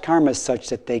past karma is such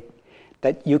that they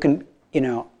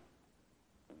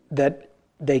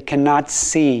cannot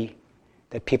see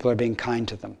that people are being kind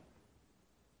to them.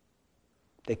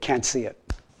 They can't see it.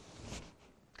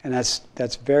 And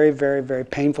that's very, very, very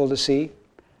painful to see,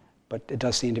 but it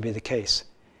does seem to be the case.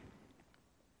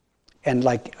 And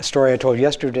like a story I told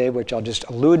yesterday, which I'll just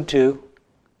allude to,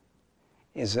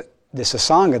 is that this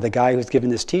Asanga, the guy who's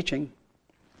given this teaching,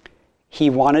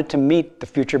 he wanted to meet the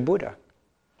future Buddha.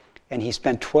 And he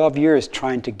spent 12 years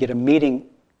trying to get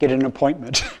an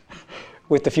appointment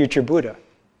with the future Buddha.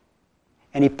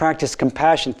 And he practiced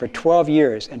compassion for 12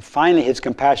 years, and finally his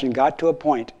compassion got to a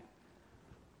point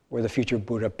where the future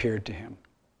Buddha appeared to him.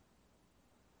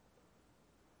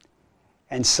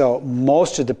 And so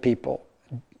most of the people,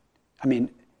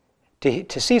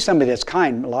 to see somebody that's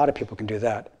kind, a lot of people can do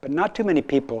that, but not too many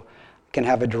people can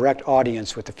have a direct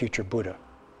audience with the future Buddha.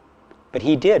 But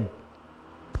he did.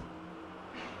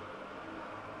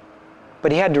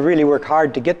 But he had to really work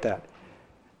hard to get that.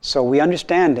 So we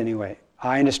understand anyway,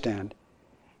 I understand,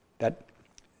 that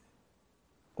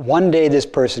one day this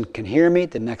person can hear me,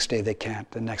 the next day they can't,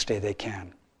 the next day they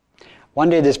can. One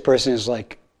day this person is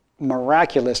like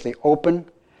miraculously open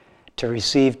to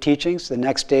receive teachings, the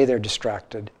next day they're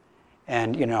distracted.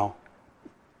 And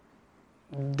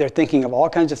they're thinking of all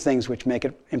kinds of things which make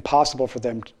it impossible for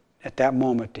them at that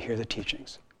moment to hear the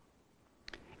teachings.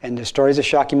 And the stories of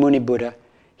Shakyamuni Buddha,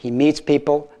 he meets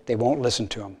people, they won't listen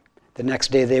to him. The next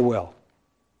day they will.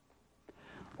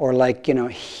 Or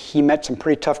he met some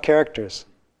pretty tough characters.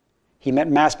 He met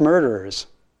mass murderers,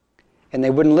 and they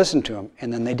wouldn't listen to him,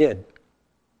 and then they did.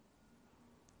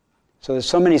 So there's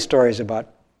so many stories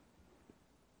about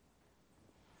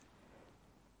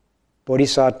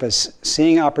bodhisattvas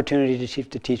seeing opportunity to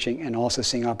teach the teaching and also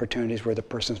seeing opportunities where the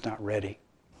person's not ready.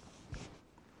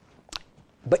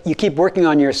 But you keep working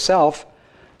on yourself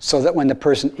so that when the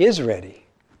person is ready,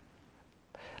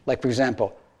 like for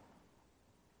example,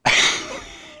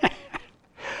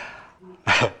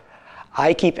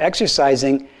 I keep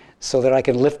exercising so that I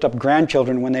can lift up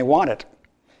grandchildren when they want it.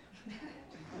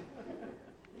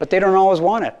 But they don't always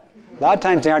want it. A lot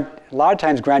of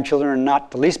times grandchildren are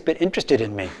not the least bit interested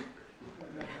in me.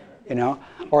 You know?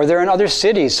 Or they're in other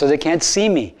cities, so they can't see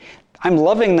me. I'm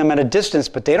loving them at a distance,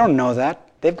 but they don't know that.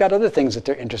 They've got other things that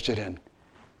they're interested in.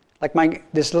 Like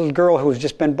this little girl who's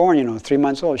just been born, 3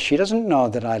 months old, she doesn't know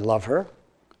that I love her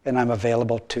and I'm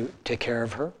available to take care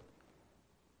of her.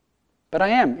 But I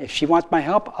am. If she wants my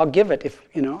help, I'll give it.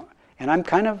 And I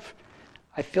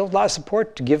feel a lot of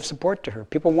support to give support to her.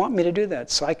 People want me to do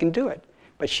that, so I can do it.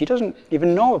 But she doesn't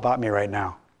even know about me right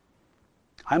now.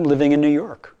 I'm living in New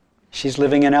York. She's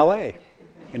living in LA,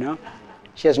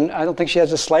 I don't think she has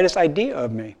the slightest idea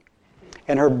of me.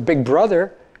 And her big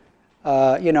brother,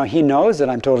 he knows that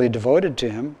I'm totally devoted to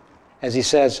him. As he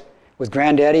says, with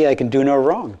Granddaddy, I can do no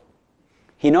wrong.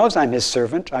 He knows I'm his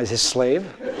servant, I'm his slave.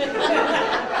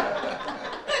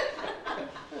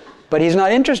 But he's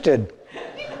not interested.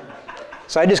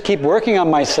 So I just keep working on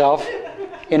myself,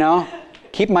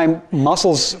 keep my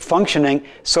muscles functioning,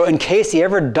 so in case he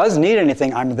ever does need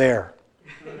anything, I'm there.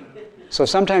 So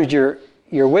sometimes you're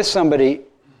with somebody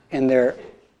and they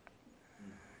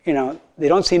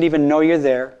don't seem to even know you're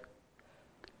there,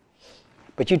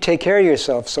 but you take care of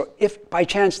yourself. So if by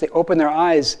chance they open their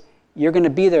eyes, you're going to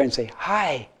be there and say,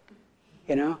 hi,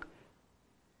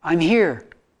 I'm here.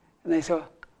 And they say,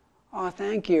 oh,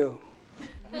 thank you.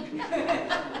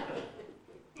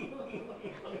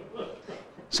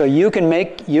 So you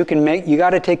got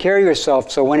to take care of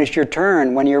yourself. So when it's your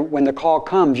turn, when the call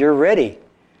comes, you're ready.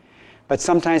 But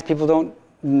sometimes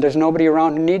there's nobody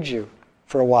around who needs you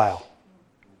for a while.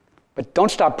 But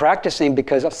don't stop practicing,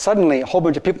 because suddenly a whole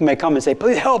bunch of people may come and say,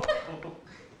 please help.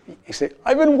 You say,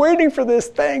 I've been waiting for this,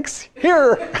 thanks.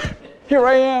 Here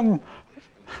I am.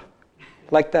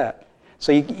 Like that.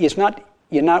 So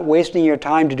you're not wasting your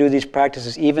time to do these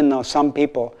practices, even though some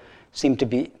people seem to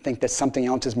think that something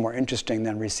else is more interesting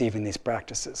than receiving these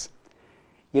practices.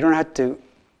 You don't have to,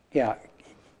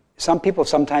 some people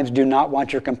sometimes do not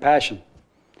want your compassion.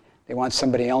 They want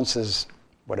somebody else's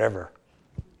whatever,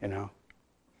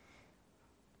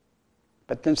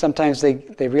 But then sometimes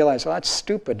they realize, oh, that's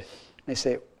stupid. They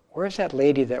say, where's that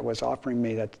lady that was offering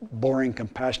me that boring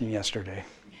compassion yesterday?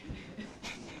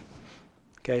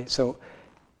 Okay, so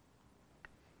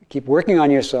keep working on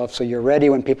yourself so you're ready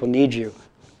when people need you.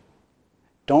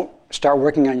 Don't start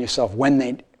working on yourself when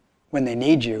they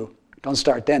need you. Don't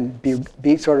start then.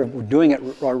 Be sort of doing it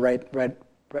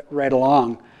right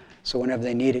along, so whenever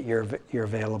they need it, you're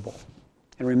available.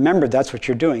 And remember, that's what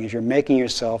you're doing, is you're making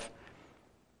yourself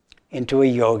into a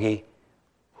yogi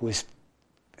whose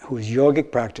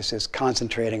yogic practice is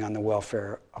concentrating on the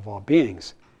welfare of all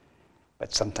beings.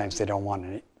 But sometimes they don't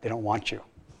want you.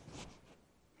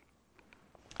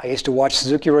 I used to watch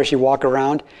Suzuki Roshi walk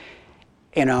around,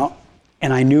 and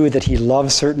I knew that he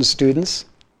loved certain students.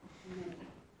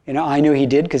 I knew he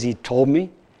did because he told me.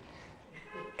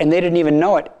 And they didn't even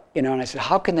know it, and I said,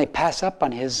 how can they pass up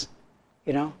on his,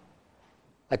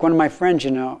 Like one of my friends,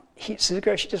 Suzuki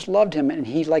Roshi just loved him, and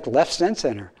he left Zen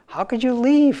Center. How could you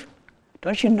leave?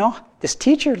 Don't you know? This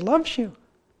teacher loves you.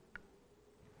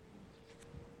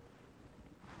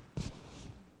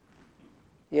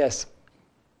 Yes?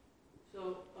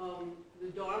 So the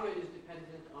Dharma is dependent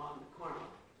on karma.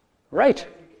 Right.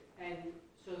 And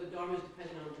so the Dharma is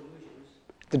dependent on delusions.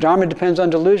 The Dharma depends on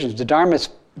delusions. The Dharma is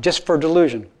just for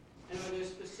delusion. And are there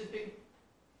specific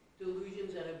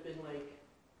delusions that have been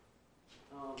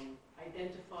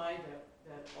identified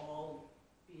that all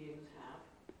beings have?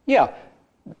 Yeah.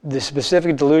 The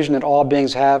specific delusion that all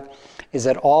beings have is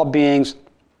that all beings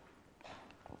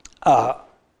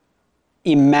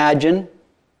imagine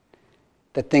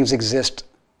that things exist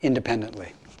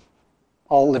independently.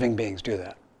 All living beings do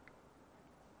that.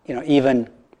 Even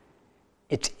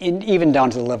down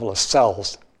to the level of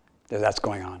cells, that's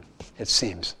going on, it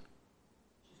seems.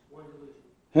 Just one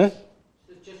delusion.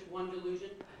 So it's just one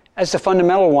delusion? That's the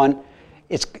fundamental one.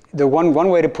 It's the one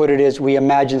way to put it is we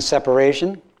imagine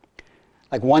separation.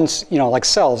 Like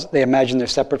cells, they imagine they're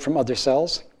separate from other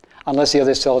cells, unless the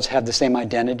other cells have the same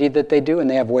identity that they do, and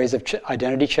they have ways of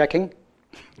identity checking,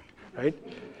 right?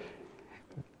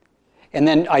 And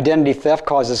then identity theft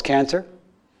causes cancer,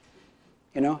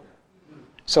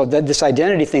 So this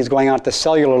identity thing is going on at the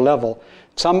cellular level.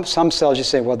 Some cells you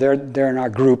say, well, they're in our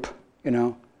group,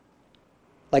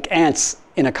 Like ants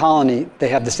in a colony, they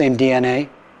have the same DNA,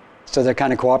 so they're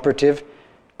kind of cooperative,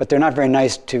 but they're not very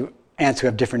nice to ants who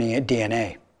have different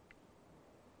DNA.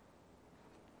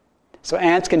 So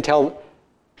ants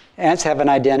have an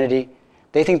identity.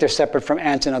 They think they're separate from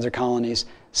ants in other colonies.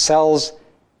 Cells,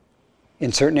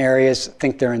 in certain areas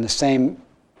think they're in the same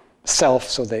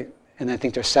self, and they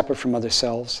think they're separate from other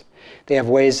selves. They have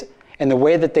ways, and the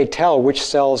way that they tell which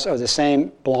cells are the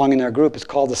same, belong in their group, is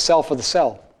called the self of the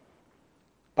cell.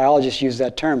 Biologists use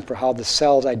that term for how the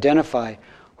cells identify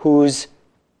who's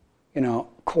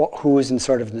in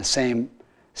sort of the same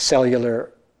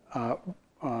cellular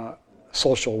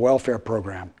social welfare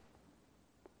program.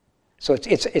 So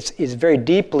it's very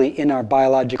deeply in our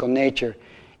biological nature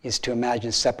is to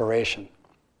imagine separation.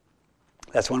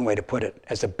 That's one way to put it,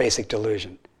 as a basic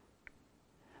delusion.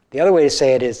 The other way to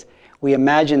say it is we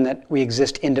imagine that we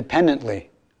exist independently,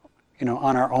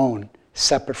 on our own,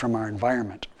 separate from our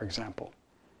environment, for example.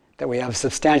 That we have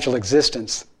substantial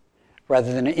existence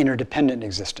rather than an interdependent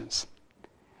existence.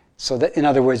 So that, in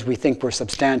other words, we think we're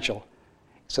substantial,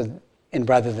 and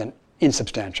rather than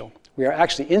insubstantial. We are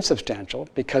actually insubstantial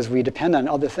because we depend on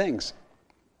other things.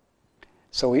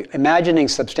 So imagining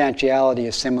substantiality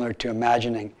is similar to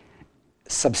imagining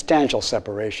substantial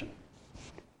separation.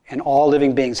 And all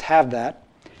living beings have that,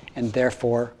 and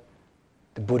therefore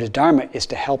the Buddha's Dharma is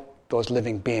to help those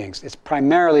living beings. It's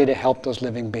primarily to help those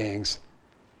living beings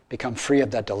become free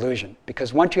of that delusion.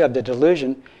 Because once you have the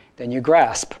delusion, then you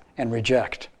grasp and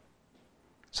reject.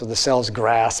 So the cells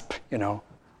grasp,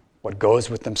 what goes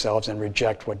with themselves and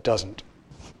reject what doesn't.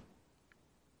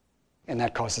 And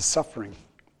that causes suffering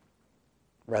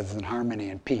rather than harmony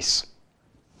and peace.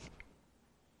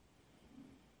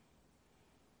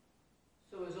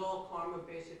 So is all karma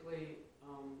basically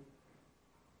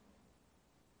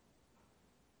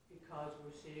because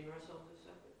we're seeing ourselves as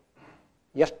separate?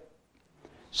 Yes.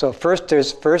 So first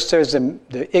there's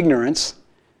the ignorance,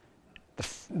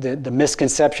 the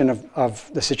misconception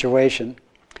of the situation,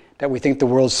 that we think the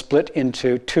world's split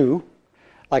into two.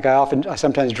 Like I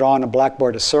sometimes draw on a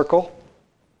blackboard a circle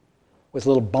with a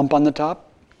little bump on the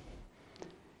top.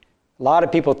 A lot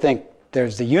of people think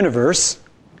there's the universe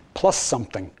plus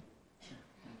something.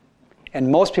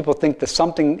 And most people think the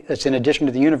something that's in addition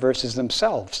to the universe is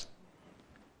themselves.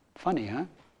 Funny, huh?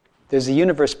 There's the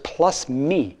universe plus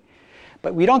me.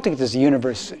 But we don't think there's a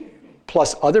universe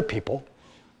plus other people.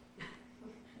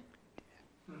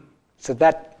 So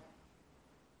that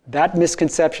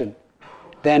misconception,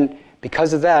 then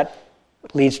because of that,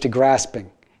 leads to grasping.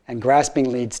 And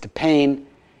grasping leads to pain,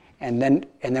 and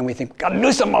then we think, gotta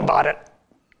do something about it.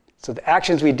 So the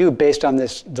actions we do based on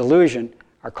this delusion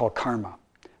are called karma.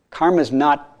 Karma is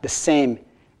not the same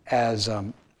as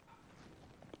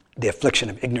the affliction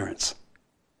of ignorance.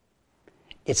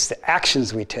 It's the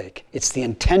actions we take. It's the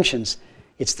intentions.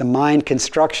 It's the mind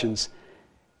constructions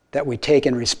that we take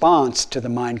in response to the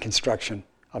mind construction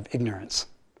of ignorance.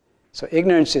 So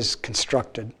ignorance is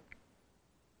constructed,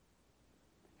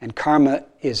 and karma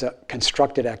is a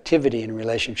constructed activity in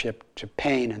relationship to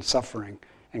pain and suffering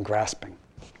and grasping,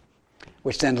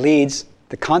 which then leads,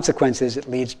 the consequence is it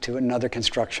leads to another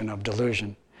construction of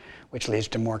delusion, which leads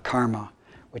to more karma,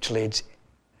 which leads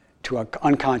to an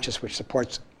unconscious which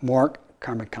supports more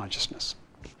karmic consciousness.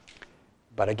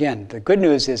 But again, the good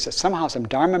news is that somehow some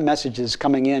Dharma message is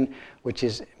coming in which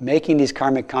is making these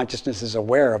karmic consciousnesses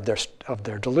aware of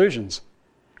their delusions.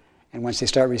 And once they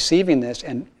start receiving this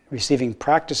and receiving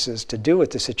practices to do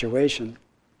with the situation,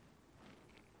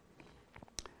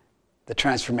 the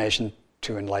transformation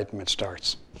to enlightenment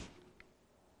starts.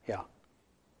 Yeah.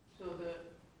 So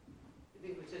I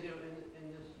think we said,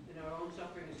 in our own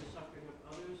suffering is the suffering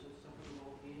of others, the suffering of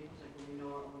all beings. Like when we know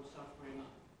our own suffering,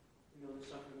 we know the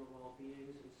suffering of all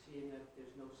beings, and seeing that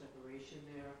there's no separation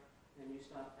there, and you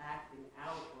stop acting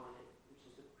out on it,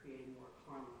 which is creating more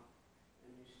karma, and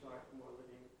you start more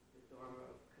living the Dharma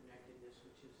of connectedness,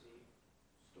 which is the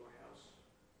storehouse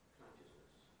consciousness.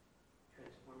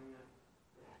 Transforming that.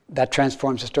 That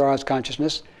transforms the storehouse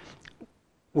consciousness,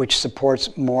 which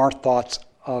supports more thoughts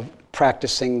of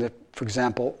practicing, for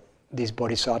example, these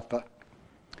bodhisattva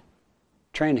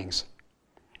trainings.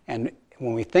 And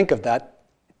when we think of that,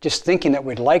 just thinking that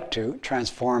we'd like to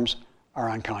transforms our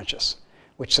unconscious,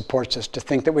 which supports us to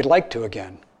think that we'd like to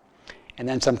again. And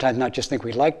then sometimes not just think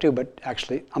we'd like to, but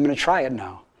actually, I'm going to try it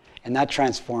now. And that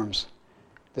transforms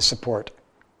the support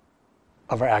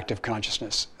of our active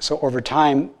consciousness. So over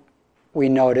time, we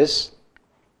notice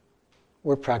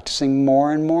we're practicing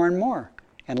more and more and more.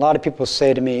 And a lot of people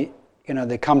say to me,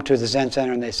 they come to the Zen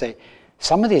Center and they say,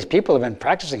 some of these people have been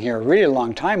practicing here a really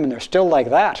long time and they're still like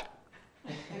that.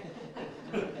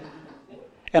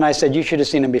 And I said, you should have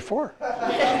seen them before.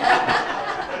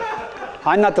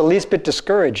 I'm not the least bit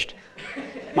discouraged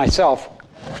myself,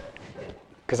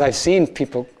 because I've seen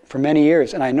people for many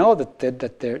years, and I know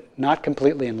that they're not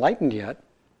completely enlightened yet,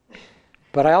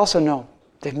 but I also know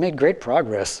they've made great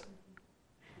progress.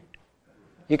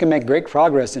 You can make great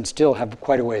progress and still have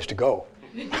quite a ways to go.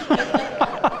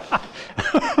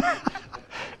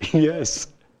 Yes.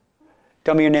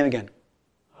 Tell me your name again.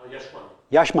 Yashwan.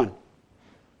 Yashman.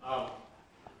 I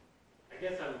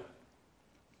guess I'm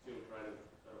still trying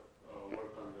to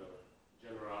work on the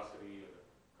generosity or the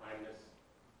kindness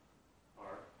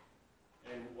part.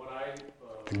 And what I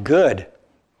Good.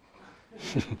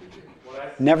 what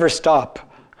I Never stop.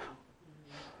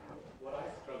 what I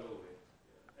struggle with,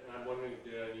 and I'm wondering if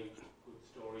there are any good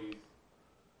stories,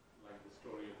 like the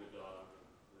story of the dog,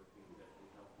 and the things that can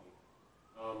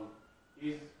help me,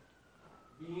 is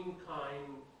being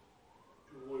kind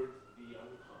towards the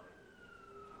unkind.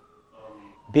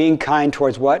 Being kind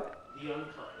towards what? The unkind.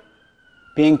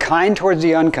 Being kind towards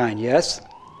the unkind, yes?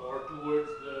 Or towards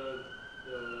the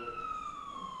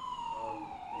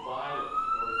violent,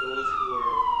 or those who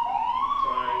are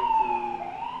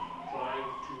trying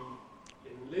to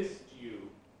enlist you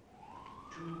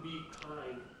to be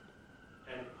kind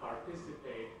and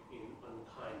participate in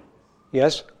unkindness.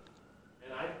 Yes?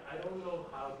 And I don't know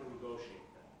how to negotiate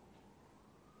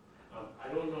that. I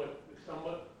don't know if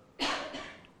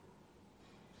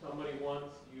somebody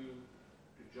wants you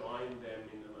to join them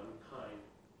in an unkind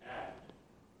act.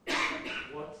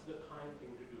 What's the kind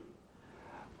thing to do?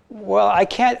 Well, I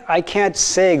can't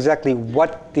say exactly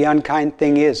what the unkind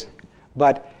thing is,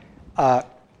 but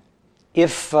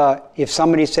if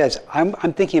somebody says,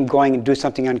 I'm thinking of going and do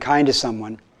something unkind to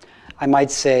someone, I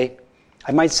might say,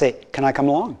 can I come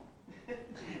along?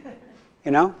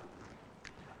 You know?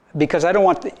 Because I don't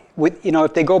want,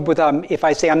 if they go without, if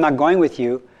I say I'm not going with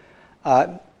you,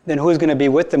 then who's going to be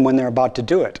with them when they're about to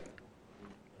do it?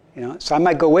 You know? So I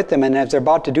might go with them, and as they're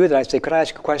about to do that, I say, could I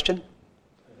ask a question?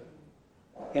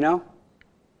 You know?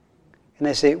 And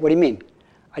they say, what do you mean?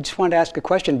 I just wanted to ask a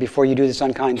question before you do this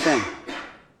unkind thing.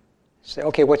 Say,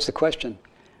 okay, what's the question?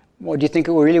 Well, do you think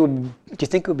it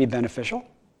would be beneficial? Do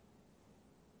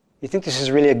you think this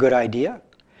is really a good idea?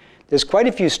 There's quite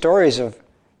a few stories of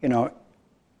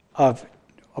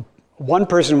one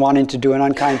person wanting to do an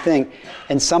unkind thing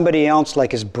and somebody else,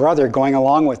 like his brother, going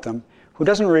along with them, who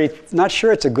not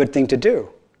sure it's a good thing to do.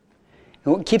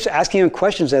 Who keeps asking him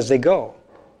questions as they go.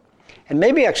 And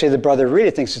maybe actually the brother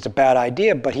really thinks it's a bad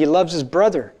idea, but he loves his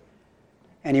brother.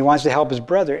 And he wants to help his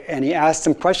brother. And he asks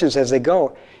them questions as they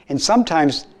go. And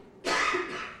sometimes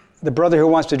the brother who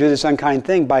wants to do this unkind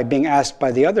thing, by being asked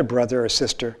by the other brother or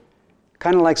sister,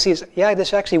 kind of like sees, yeah,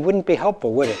 this actually wouldn't be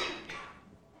helpful, would it?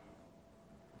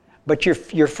 But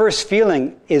your first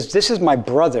feeling is, this is my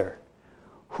brother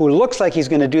who looks like he's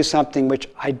going to do something which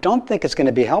I don't think is going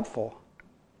to be helpful.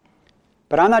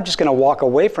 But I'm not just going to walk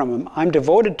away from him. I'm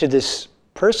devoted to this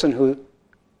person who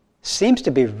seems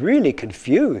to be really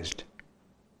confused.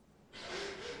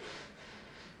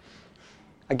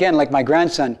 Again, like my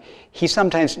grandson, he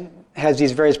sometimes has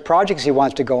these various projects he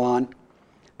wants to go on,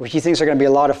 which he thinks are going to be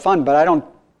a lot of fun, but I don't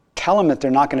tell him that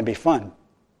they're not going to be fun.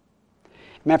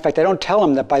 Matter of fact, I don't tell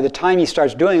him that by the time he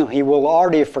starts doing them, he will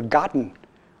already have forgotten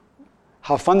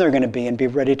how fun they're going to be and be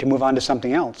ready to move on to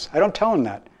something else. I don't tell him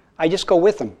that. I just go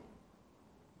with him.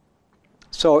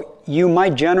 So you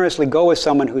might generously go with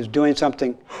someone who's doing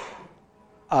something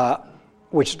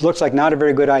which looks like not a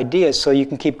very good idea, so you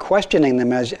can keep questioning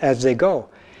them as they go.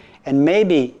 And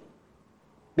maybe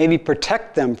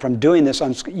protect them from doing this.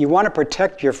 You want to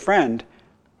protect your friend,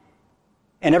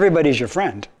 and everybody's your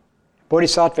friend.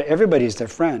 Bodhisattva, everybody's their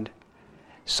friend.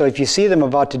 So if you see them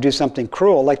about to do something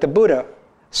cruel, like the Buddha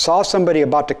saw somebody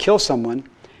about to kill someone,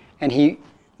 and he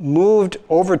moved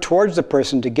over towards the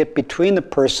person to get between the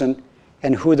person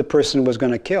and who the person was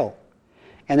going to kill.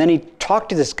 And then he talked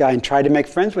to this guy and tried to make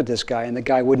friends with this guy, and the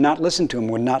guy would not listen to him,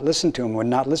 would not listen to him, would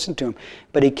not listen to him.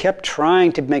 But he kept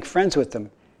trying to make friends with him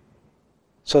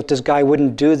so that this guy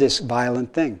wouldn't do this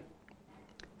violent thing.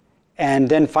 And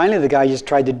then finally the guy just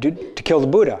tried to kill the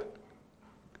Buddha.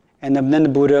 And then the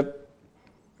Buddha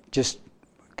just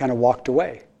kind of walked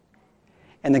away.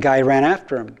 And the guy ran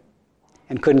after him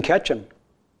and couldn't catch him.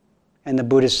 And the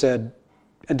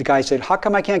guy said, how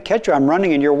come I can't catch you? I'm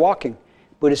running and you're walking.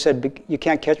 Buddha said, you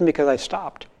can't catch me because I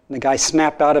stopped. And the guy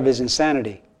snapped out of his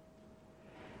insanity.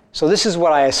 So this is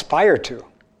what I aspire to,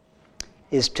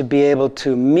 is to be able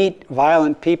to meet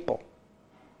violent people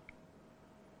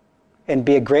and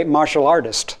be a great martial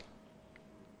artist,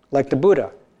 like the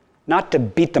Buddha. Not to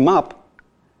beat them up,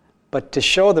 but to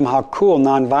show them how cool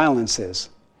nonviolence is,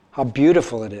 how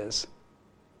beautiful it is.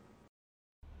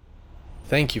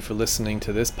 Thank you for listening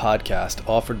to this podcast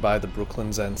offered by the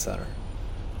Brooklyn Zen Center.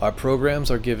 Our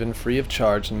programs are given free of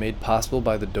charge and made possible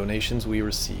by the donations we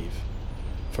receive.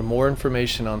 For more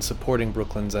information on supporting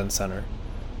Brooklyn Zen Center,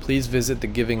 please visit the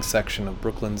giving section of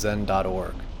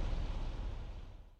brooklynzen.org.